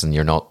weeks, and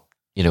you're not,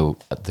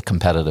 at the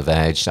competitive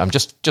edge. I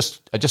just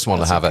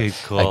want to have a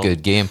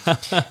good game.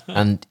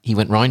 And he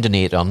went round an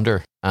 8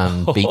 under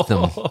and beat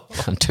them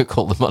and took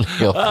all the money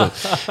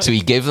off them. So he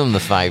gave them the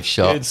 5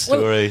 shots. Good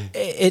story. Well,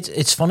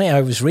 it's funny.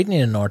 I was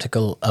reading an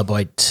article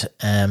about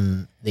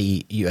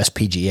the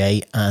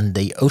USPGA and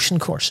the Ocean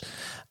Course,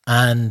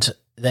 and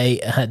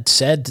they had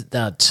said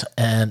that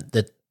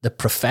the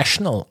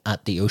professional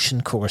at the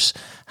Ocean Course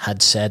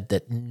had said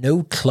that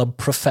no club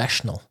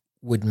professional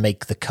would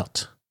make the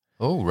cut.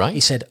 Oh, right. He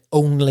said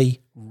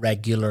only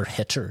regular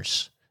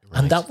hitters.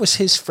 Right. And that was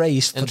his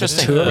phrase for the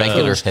tour.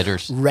 Regular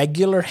hitters.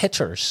 Regular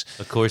hitters.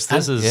 Of course,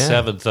 this is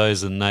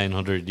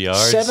 7,900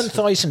 yards.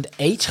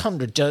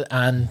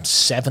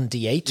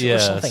 7,878 or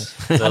something.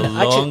 The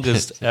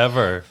longest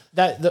ever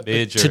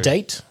major. To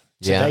date.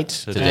 To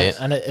date.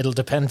 And it'll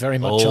depend very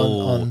much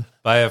on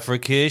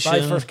bifurcation.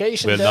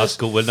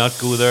 We'll not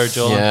go there,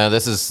 John. Yeah,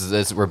 this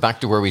is we're back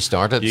to where we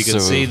started. You can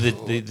see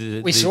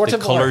the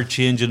colour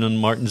changing on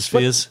Martin's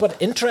face. But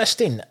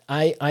interesting,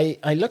 I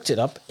looked it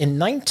up. In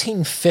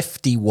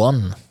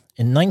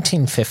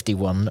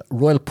 1951,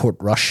 Royal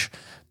Portrush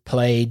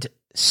played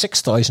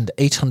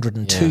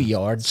 6,802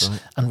 yards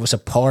and was a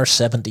par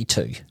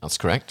 72. That's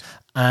correct.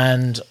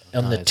 And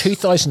on the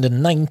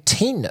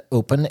 2019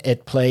 Open,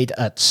 it played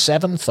at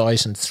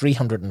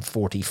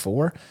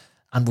 7,344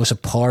 and was a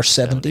par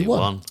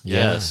 71.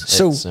 Yes.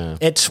 So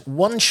it's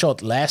one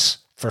shot less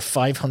for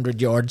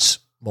 500 yards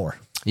more.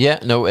 Yeah,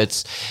 no,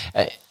 it's...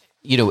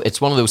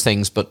 it's one of those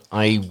things, but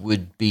I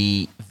would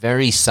be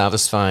very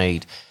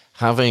satisfied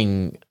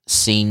having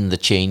seen the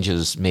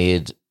changes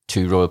made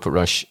to Royal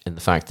Portrush in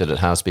the fact that it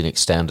has been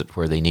extended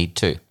where they need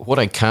to. What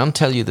I can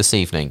tell you this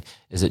evening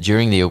is that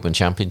during the Open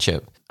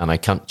Championship, and I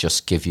can't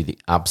just give you the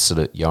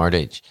absolute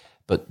yardage,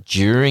 but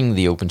during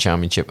the Open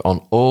Championship,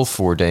 on all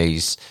 4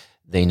 days,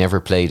 they never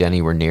played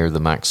anywhere near the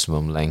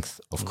maximum length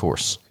of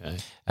course,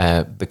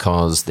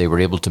 because they were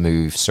able to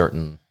move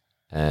certain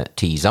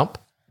tees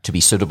up to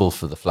be suitable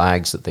for the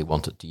flags that they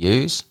wanted to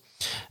use.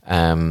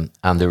 And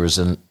there was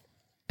an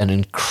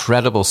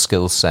incredible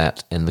skill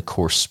set in the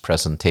course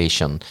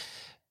presentation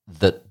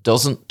that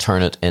doesn't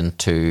turn it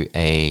into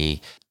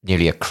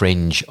nearly a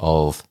cringe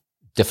of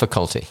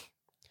difficulty,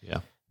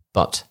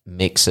 but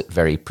makes it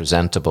very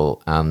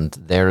presentable. And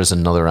there is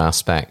another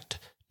aspect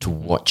to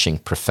watching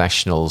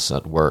professionals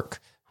at work,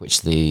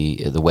 which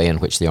the way in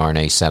which the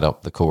R&A set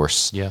up the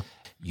course. Yeah.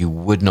 You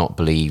would not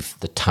believe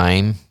the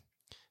time,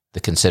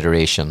 the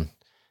consideration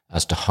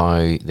as to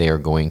how they are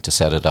going to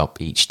set it up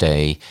each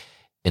day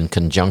in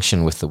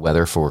conjunction with the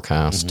weather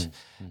forecast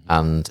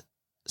and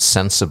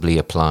sensibly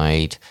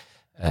applied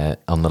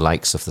on the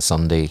likes of the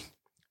Sunday.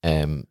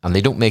 And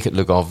they don't make it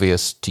look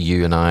obvious to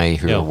you and I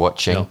who are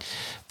watching.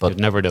 But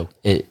you'd never know.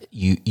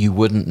 You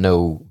wouldn't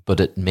know, but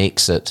it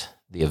makes it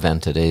the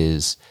event it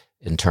is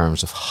in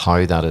terms of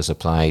how that is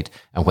applied.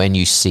 And when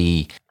you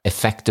see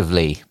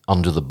effectively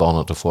under the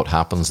bonnet of what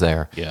happens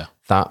there,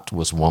 that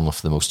was one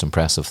of the most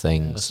impressive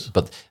things. Yes.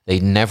 But they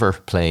never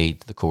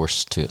played the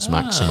course to its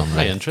maximum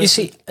length. You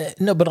see,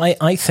 no, but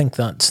I think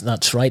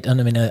that's right.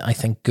 And I mean, I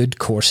think good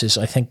courses,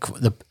 I think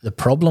the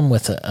problem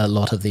with a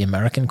lot of the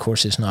American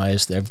courses now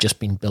is they've just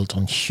been built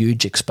on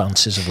huge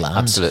expanses of land.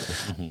 Absolutely.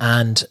 Mm-hmm.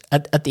 And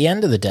at the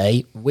end of the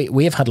day,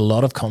 we have had a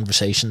lot of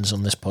conversations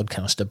on this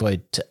podcast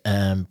about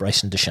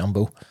Bryson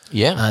DeChambeau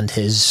and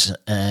his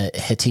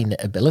hitting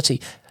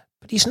ability.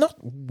 But he's not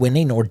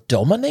winning or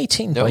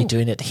dominating by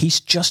doing it. He's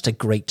just a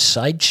great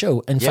sideshow.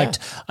 In fact,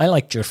 I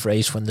liked your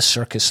phrase, when the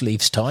circus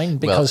leaves town,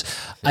 because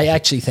I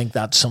actually think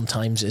that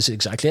sometimes is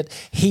exactly it.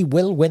 He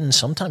will win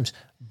sometimes.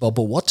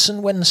 Bubba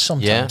Watson wins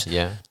sometimes.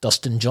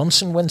 Dustin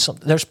Johnson wins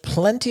sometimes. There's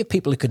plenty of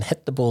people who can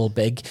hit the ball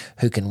big,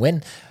 who can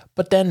win.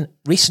 But then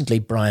recently,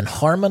 Brian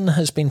Harman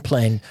has been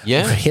playing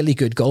really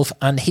good golf,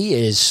 and he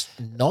is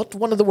not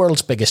one of the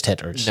world's biggest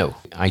hitters. No,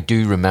 I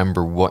do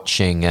remember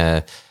watching,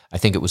 I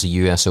think it was a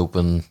US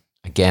Open.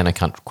 Again, I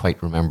can't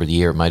quite remember the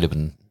year. It might have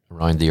been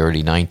around the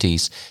early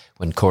 90s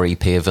when Corey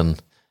Pavin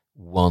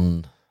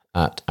won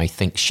at, I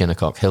think,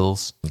 Shinnecock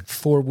Hills.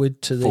 Forward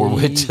to the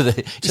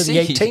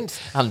 18th.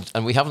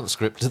 And we haven't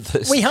scripted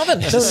this. We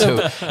haven't.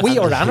 We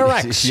are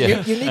anoraks.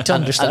 You need to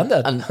understand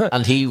that.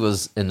 And he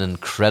was an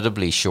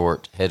incredibly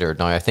short hitter.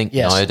 Now, I think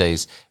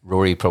nowadays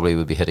Rory probably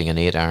would be hitting an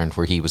 8-iron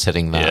where he was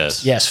hitting that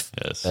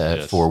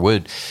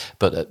 4-wood.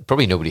 But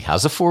probably nobody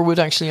has a 4-wood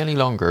actually any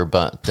longer.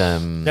 But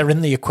they're in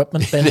the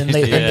equipment bin in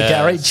the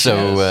garage.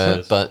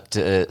 So, but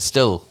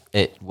still,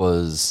 it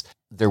was...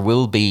 There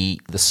will be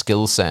the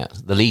skill set.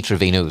 The Lee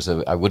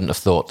Trevinos, I wouldn't have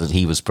thought that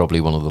he was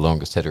probably one of the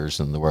longest hitters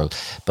in the world,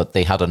 but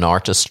they had an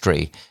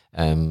artistry.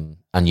 And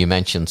you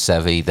mentioned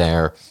Seve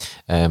there.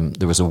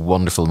 There was a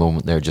wonderful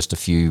moment there just a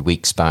few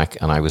weeks back,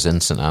 and I was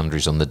in St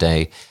Andrews on the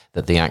day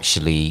that they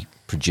actually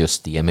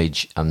produced the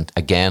image. And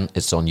again,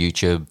 it's on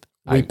YouTube.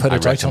 We put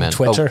it out on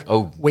Twitter.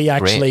 We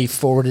actually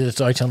forwarded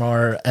it out on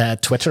our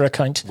Twitter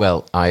account.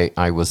 Well,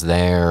 I was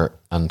there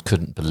and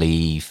couldn't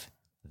believe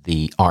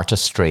the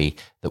artistry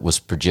that was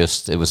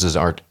produced. It was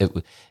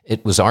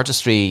it was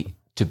artistry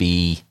to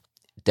be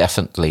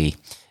definitely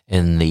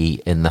in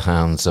the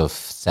hands of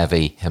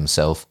Seve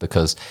himself,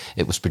 because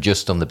it was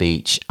produced on the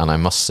beach, and I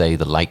must say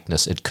the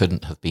likeness, it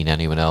couldn't have been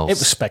anyone else. It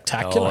was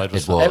spectacular.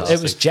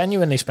 It was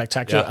genuinely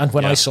spectacular. And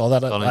when I saw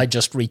that, I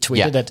just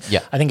retweeted it.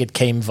 I think it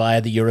came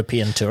via the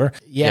European Tour.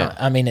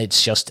 I mean,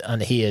 it's just,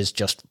 and he is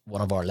just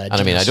one of our legends.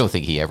 And I mean, I don't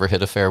think he ever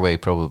hit a fairway,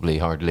 probably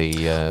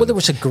hardly. Well, there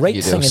was a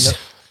great thing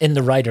in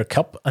the Ryder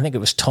Cup. I think it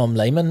was Tom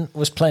Lehman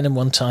was playing him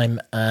one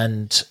time,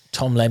 and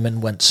Tom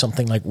Lehman went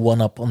something like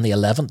 1 up on the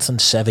 11th, and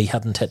Seve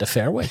hadn't hit a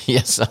fairway.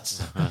 Yes,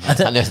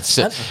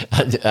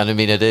 and I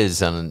mean it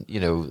is, and you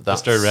know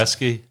that's Mr.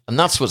 Rescue, and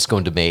that's what's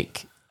going to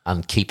make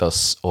and keep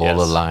us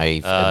all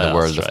alive in the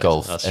world of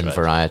golf in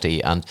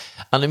variety. And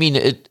I mean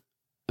it.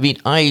 I mean,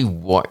 I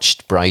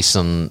watched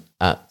Bryson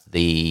at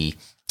the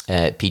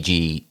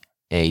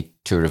PGA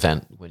Tour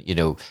event,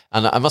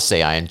 and I must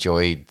say I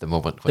enjoyed the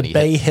moment when he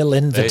Bay Hill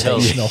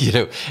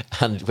Invitational,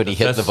 and when he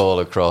hit the ball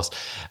across,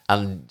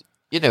 and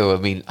I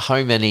mean,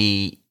 how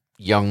many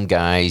young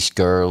guys,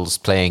 girls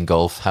playing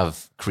golf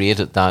have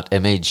created that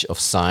image of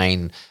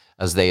sign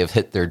as they have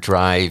hit their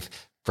drive,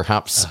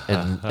 perhaps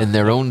in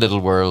their own little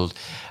world,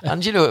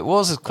 and it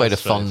was quite a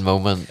fun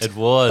moment. It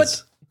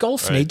was. But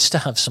golf needs to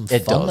have some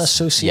fun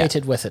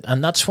associated with it,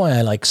 and that's why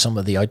I like some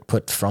of the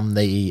output from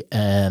the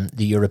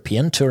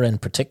European Tour in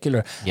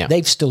particular.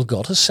 They've still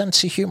got a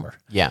sense of humour,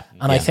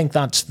 and I think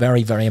that's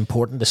very, very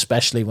important,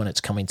 especially when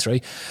it's coming through.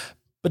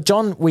 But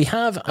John, we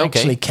have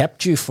actually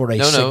kept you for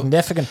a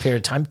significant period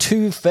of time.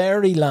 2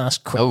 very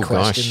last quick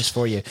questions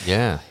for you.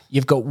 Yeah.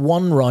 You've got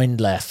 1 round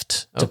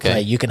left to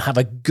play. You can have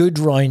a good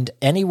round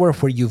anywhere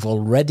where you've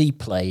already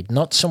played,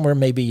 not somewhere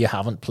maybe you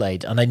haven't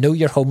played. And I know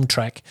your home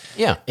track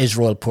is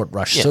Royal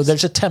Portrush. Yes. So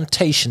there's a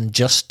temptation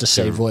just to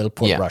say Royal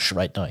Portrush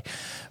right now.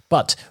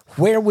 But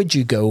where would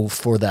you go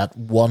for that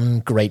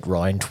one great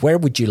round? Where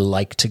would you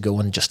like to go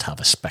and just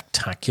have a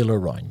spectacular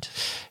round?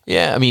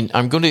 Yeah, I mean,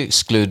 I'm going to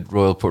exclude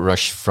Royal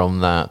Portrush from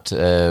that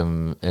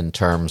in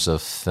terms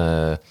of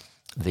the...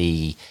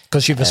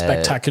 Because you have a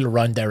spectacular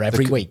round there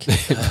every week.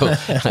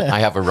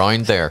 I have a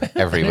round there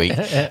every week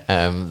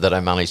that I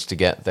managed to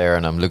get there,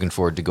 and I'm looking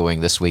forward to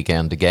going this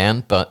weekend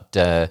again. But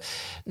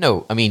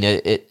no, I mean,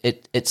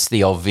 it's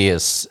the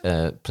obvious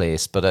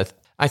place. But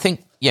I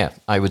think,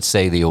 I would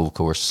say the Old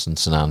Course in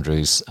St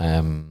Andrews.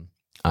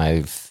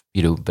 I've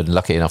been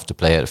lucky enough to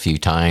play it a few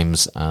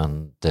times,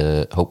 and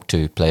hope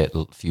to play it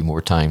a few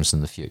more times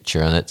in the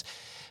future. And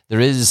there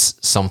is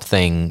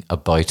something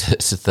about it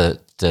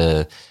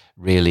that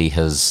really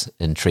has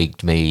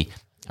intrigued me.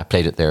 I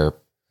played it there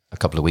a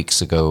couple of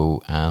weeks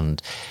ago,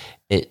 and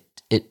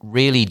it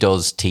really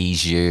does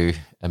tease you.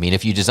 I mean,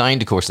 if you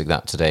designed a course like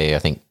that today, I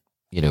think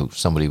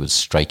somebody would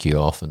strike you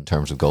off in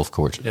terms of golf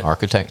course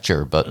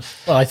architecture. But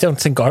I don't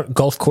think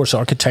golf course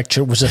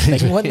architecture was a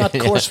thing when that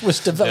course was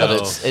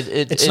developed.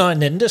 It's not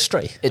an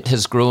industry. It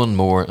has grown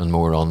more and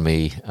more on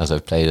me as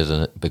I've played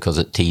it, because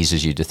it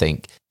teases you to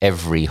think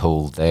every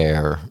hole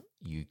there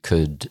you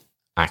could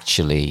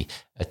actually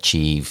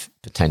achieve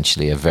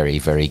potentially a very,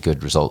 very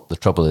good result. The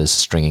trouble is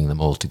stringing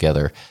them all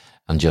together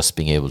and just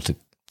being able to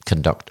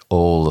conduct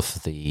all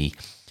of the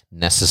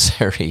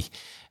necessary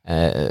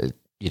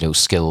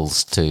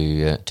skills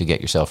to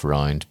get yourself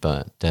around.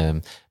 But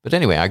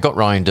anyway, I got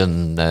round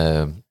in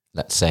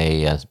let's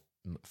say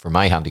for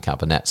my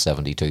handicap a net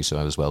 72, so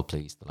I was well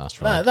pleased the last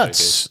round.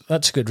 That's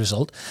a good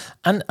result.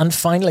 And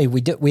finally,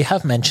 we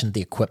have mentioned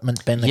the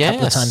equipment bin a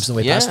couple of times in the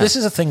way past. This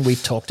is a thing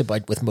we've talked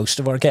about with most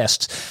of our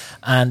guests.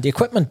 And the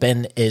equipment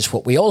bin is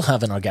what we all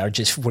have in our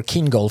garages. We're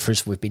keen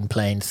golfers. We've been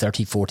playing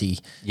 30, 40,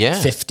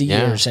 50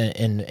 years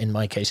in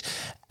my case.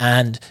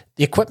 And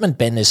the equipment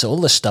bin is all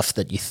the stuff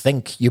that you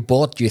think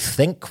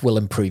will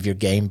improve your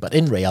game, but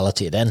in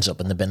reality it ends up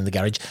in the bin in the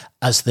garage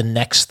as the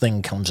next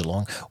thing comes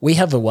along. We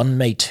have one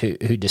mate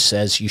who just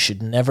says you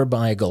should never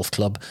buy a golf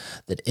club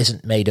that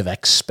isn't made of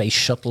ex-space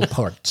shuttle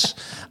parts.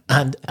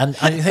 and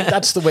I think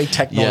that's the way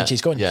technology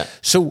is going. Yeah.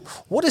 So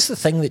what is the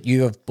thing that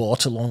you have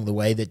bought along the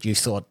way that you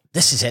thought,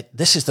 this is it,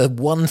 this is the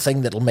one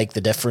thing that'll make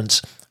the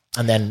difference,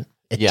 and then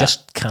it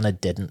just kind of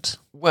didn't?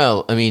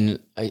 Well, I mean,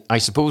 I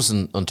suppose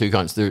on 2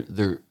 counts,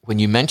 when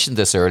you mentioned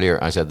this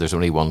earlier, I said there's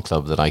only one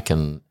club that I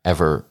can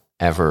ever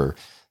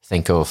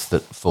think of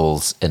that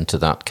falls into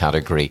that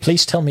category.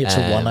 Please tell me it's a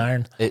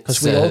 1-iron,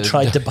 because we all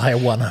tried to buy a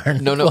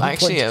 1-iron. No,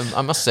 actually,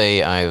 I must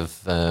say I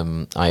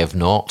have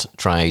not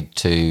tried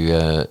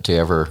to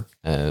ever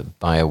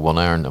buy a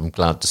 1-iron. I'm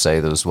glad to say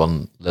there was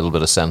one little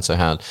bit of sense I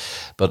had.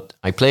 But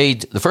I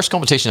played, the first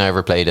competition I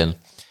ever played in,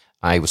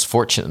 I was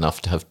fortunate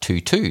enough to have 2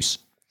 2s.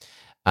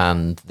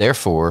 And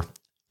therefore,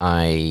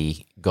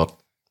 I got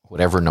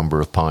whatever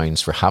number of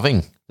pounds for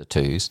having the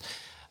 2s,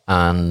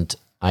 and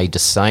I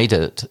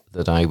decided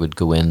that I would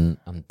go in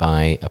and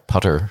buy a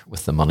putter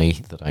with the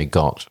money that I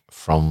got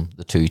from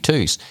the 2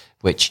 2s,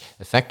 which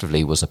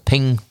effectively was a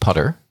ping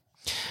putter.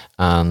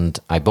 And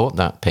I bought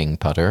that ping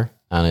putter,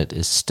 and it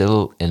is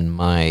still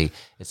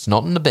it's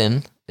not in the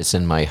bin, it's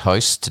in my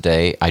house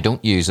today. I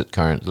don't use it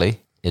currently.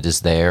 It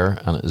is there,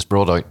 and it is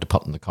brought out to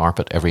put on the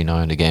carpet every now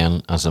and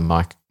again as a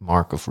mark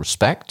of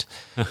respect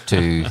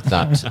to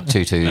that 2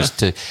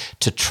 2s,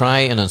 to try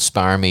and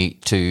inspire me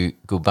to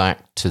go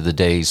back to the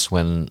days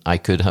when I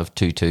could have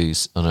 2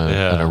 2s in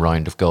a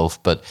round of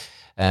golf. But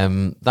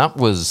that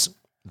was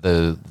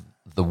the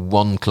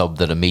one club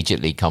that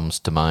immediately comes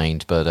to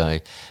mind.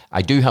 But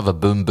I do have a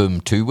Boom Boom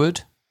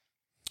 2-wood,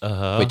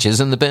 which is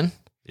in the bin.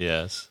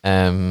 Yes.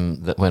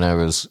 That when I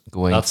was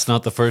going... That's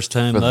not the first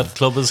time that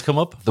club has come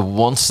up? The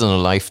once in a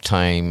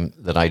lifetime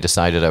that I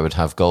decided I would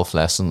have golf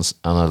lessons,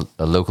 and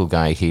a local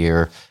guy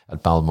here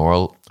at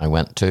Balmoral I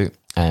went to,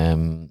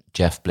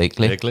 Jeff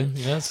Blakely.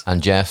 Yes.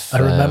 And Jeff... I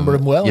remember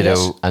him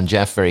well, and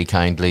Jeff very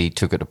kindly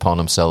took it upon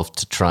himself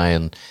to try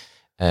and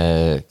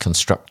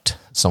construct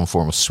some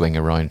form of swing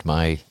around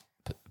my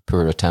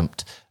poor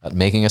attempt at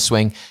making a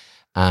swing.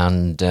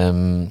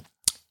 And...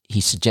 he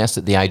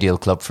suggested the ideal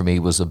club for me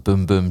was a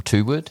Boom Boom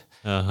 2-wood,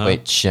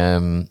 which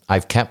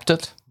I've kept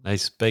it.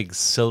 Nice big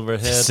silver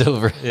head.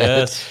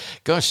 Yes.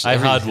 Gosh. I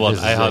had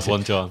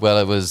one, John. Well,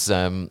 it was,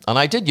 and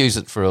I did use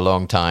it for a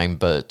long time,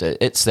 but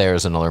it's there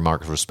as another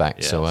mark of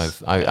respect. Yes. So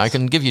I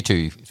can give you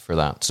 2 for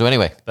that. So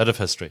anyway. Bit of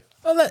history.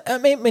 Well, I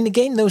mean,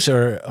 again, those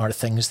are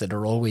things that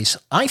are always,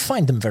 I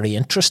find them very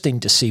interesting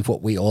to see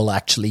what we all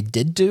actually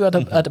did do at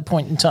a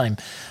point in time.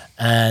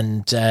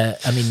 And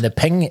I mean,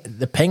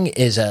 the Ping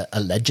is a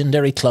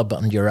legendary club,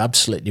 and you're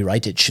absolutely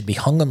right. It should be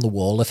hung on the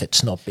wall if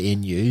it's not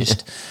being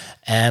used.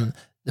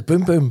 The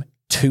Boom Boom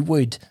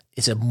 2-wood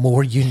is a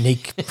more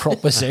unique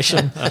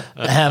proposition.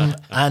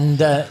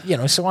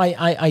 So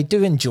I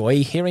do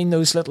enjoy hearing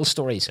those little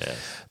stories. Yeah.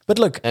 But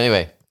look,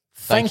 anyway,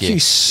 thank you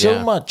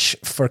so much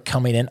for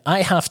coming in.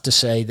 I have to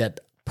say that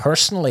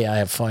personally, I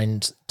have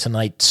found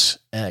tonight's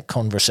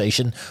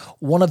conversation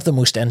one of the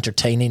most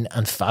entertaining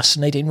and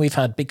fascinating we've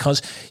had,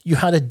 because you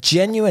had a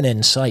genuine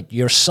insight.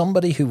 You're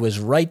somebody who was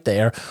right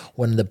there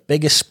when the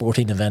biggest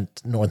sporting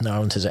event Northern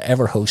Ireland has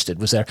ever hosted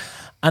was there.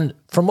 And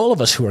from all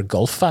of us who are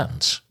golf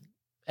fans,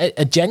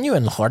 a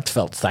genuine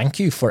heartfelt thank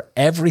you for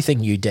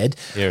everything you did.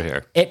 Hear,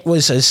 hear. It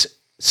was as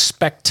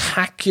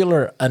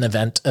spectacular an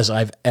event as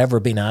I've ever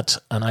been at,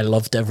 and I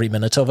loved every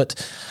minute of it.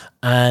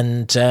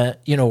 And,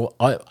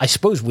 I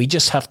suppose we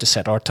just have to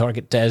set our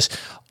target, Des,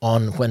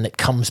 on when it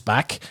comes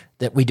back,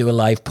 that we do a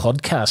live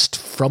podcast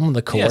from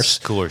the course. Yes,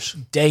 of course.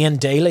 Day and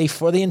daily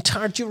for the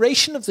entire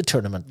duration of the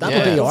tournament.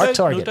 That'll be our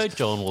target. No doubt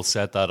John will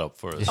set that up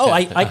for us. Oh,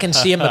 I can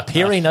see him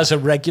appearing as a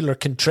regular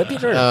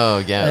contributor.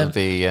 Oh, yeah, it'll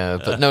be...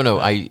 but no,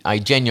 I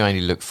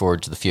genuinely look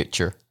forward to the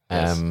future.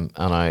 Yes. And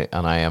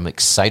I am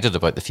excited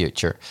about the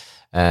future.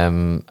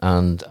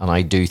 And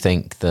I do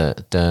think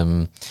that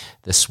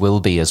this will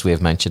be, as we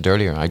have mentioned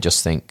earlier, I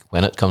just think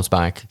when it comes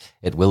back,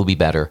 it will be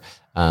better,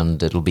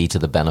 and it'll be to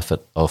the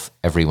benefit of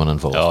everyone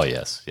involved. Oh,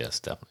 yes,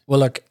 definitely.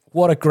 Well, look,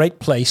 what a great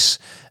place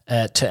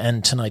to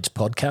end tonight's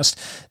podcast.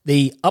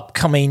 The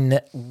upcoming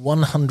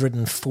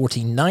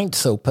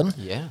 149th Open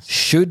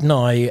should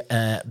now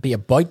be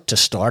about to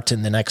start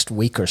in the next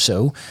week or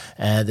so.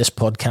 This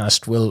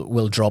podcast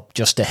will drop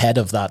just ahead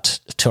of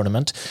that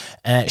tournament.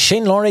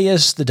 Shane Lowry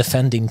is the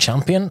defending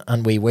champion,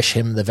 and we wish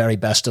him the very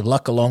best of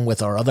luck, along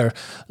with our other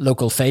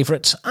local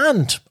favourites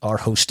and our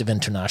host of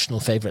international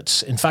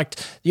favourites. In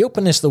fact, the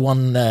Open is the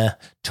one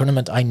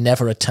tournament I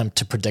never attempt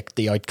to predict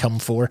the outcome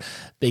for,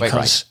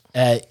 because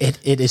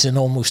it is an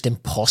almost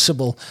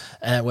impossible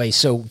way.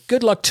 So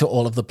good luck to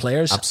all of the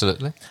players.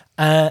 Absolutely.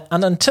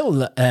 And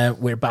until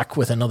we're back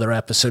with another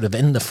episode of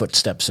In the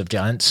Footsteps of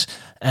Giants,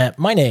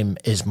 my name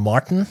is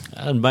Martin.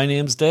 And my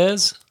name's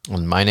Des.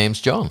 And my name's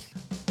John.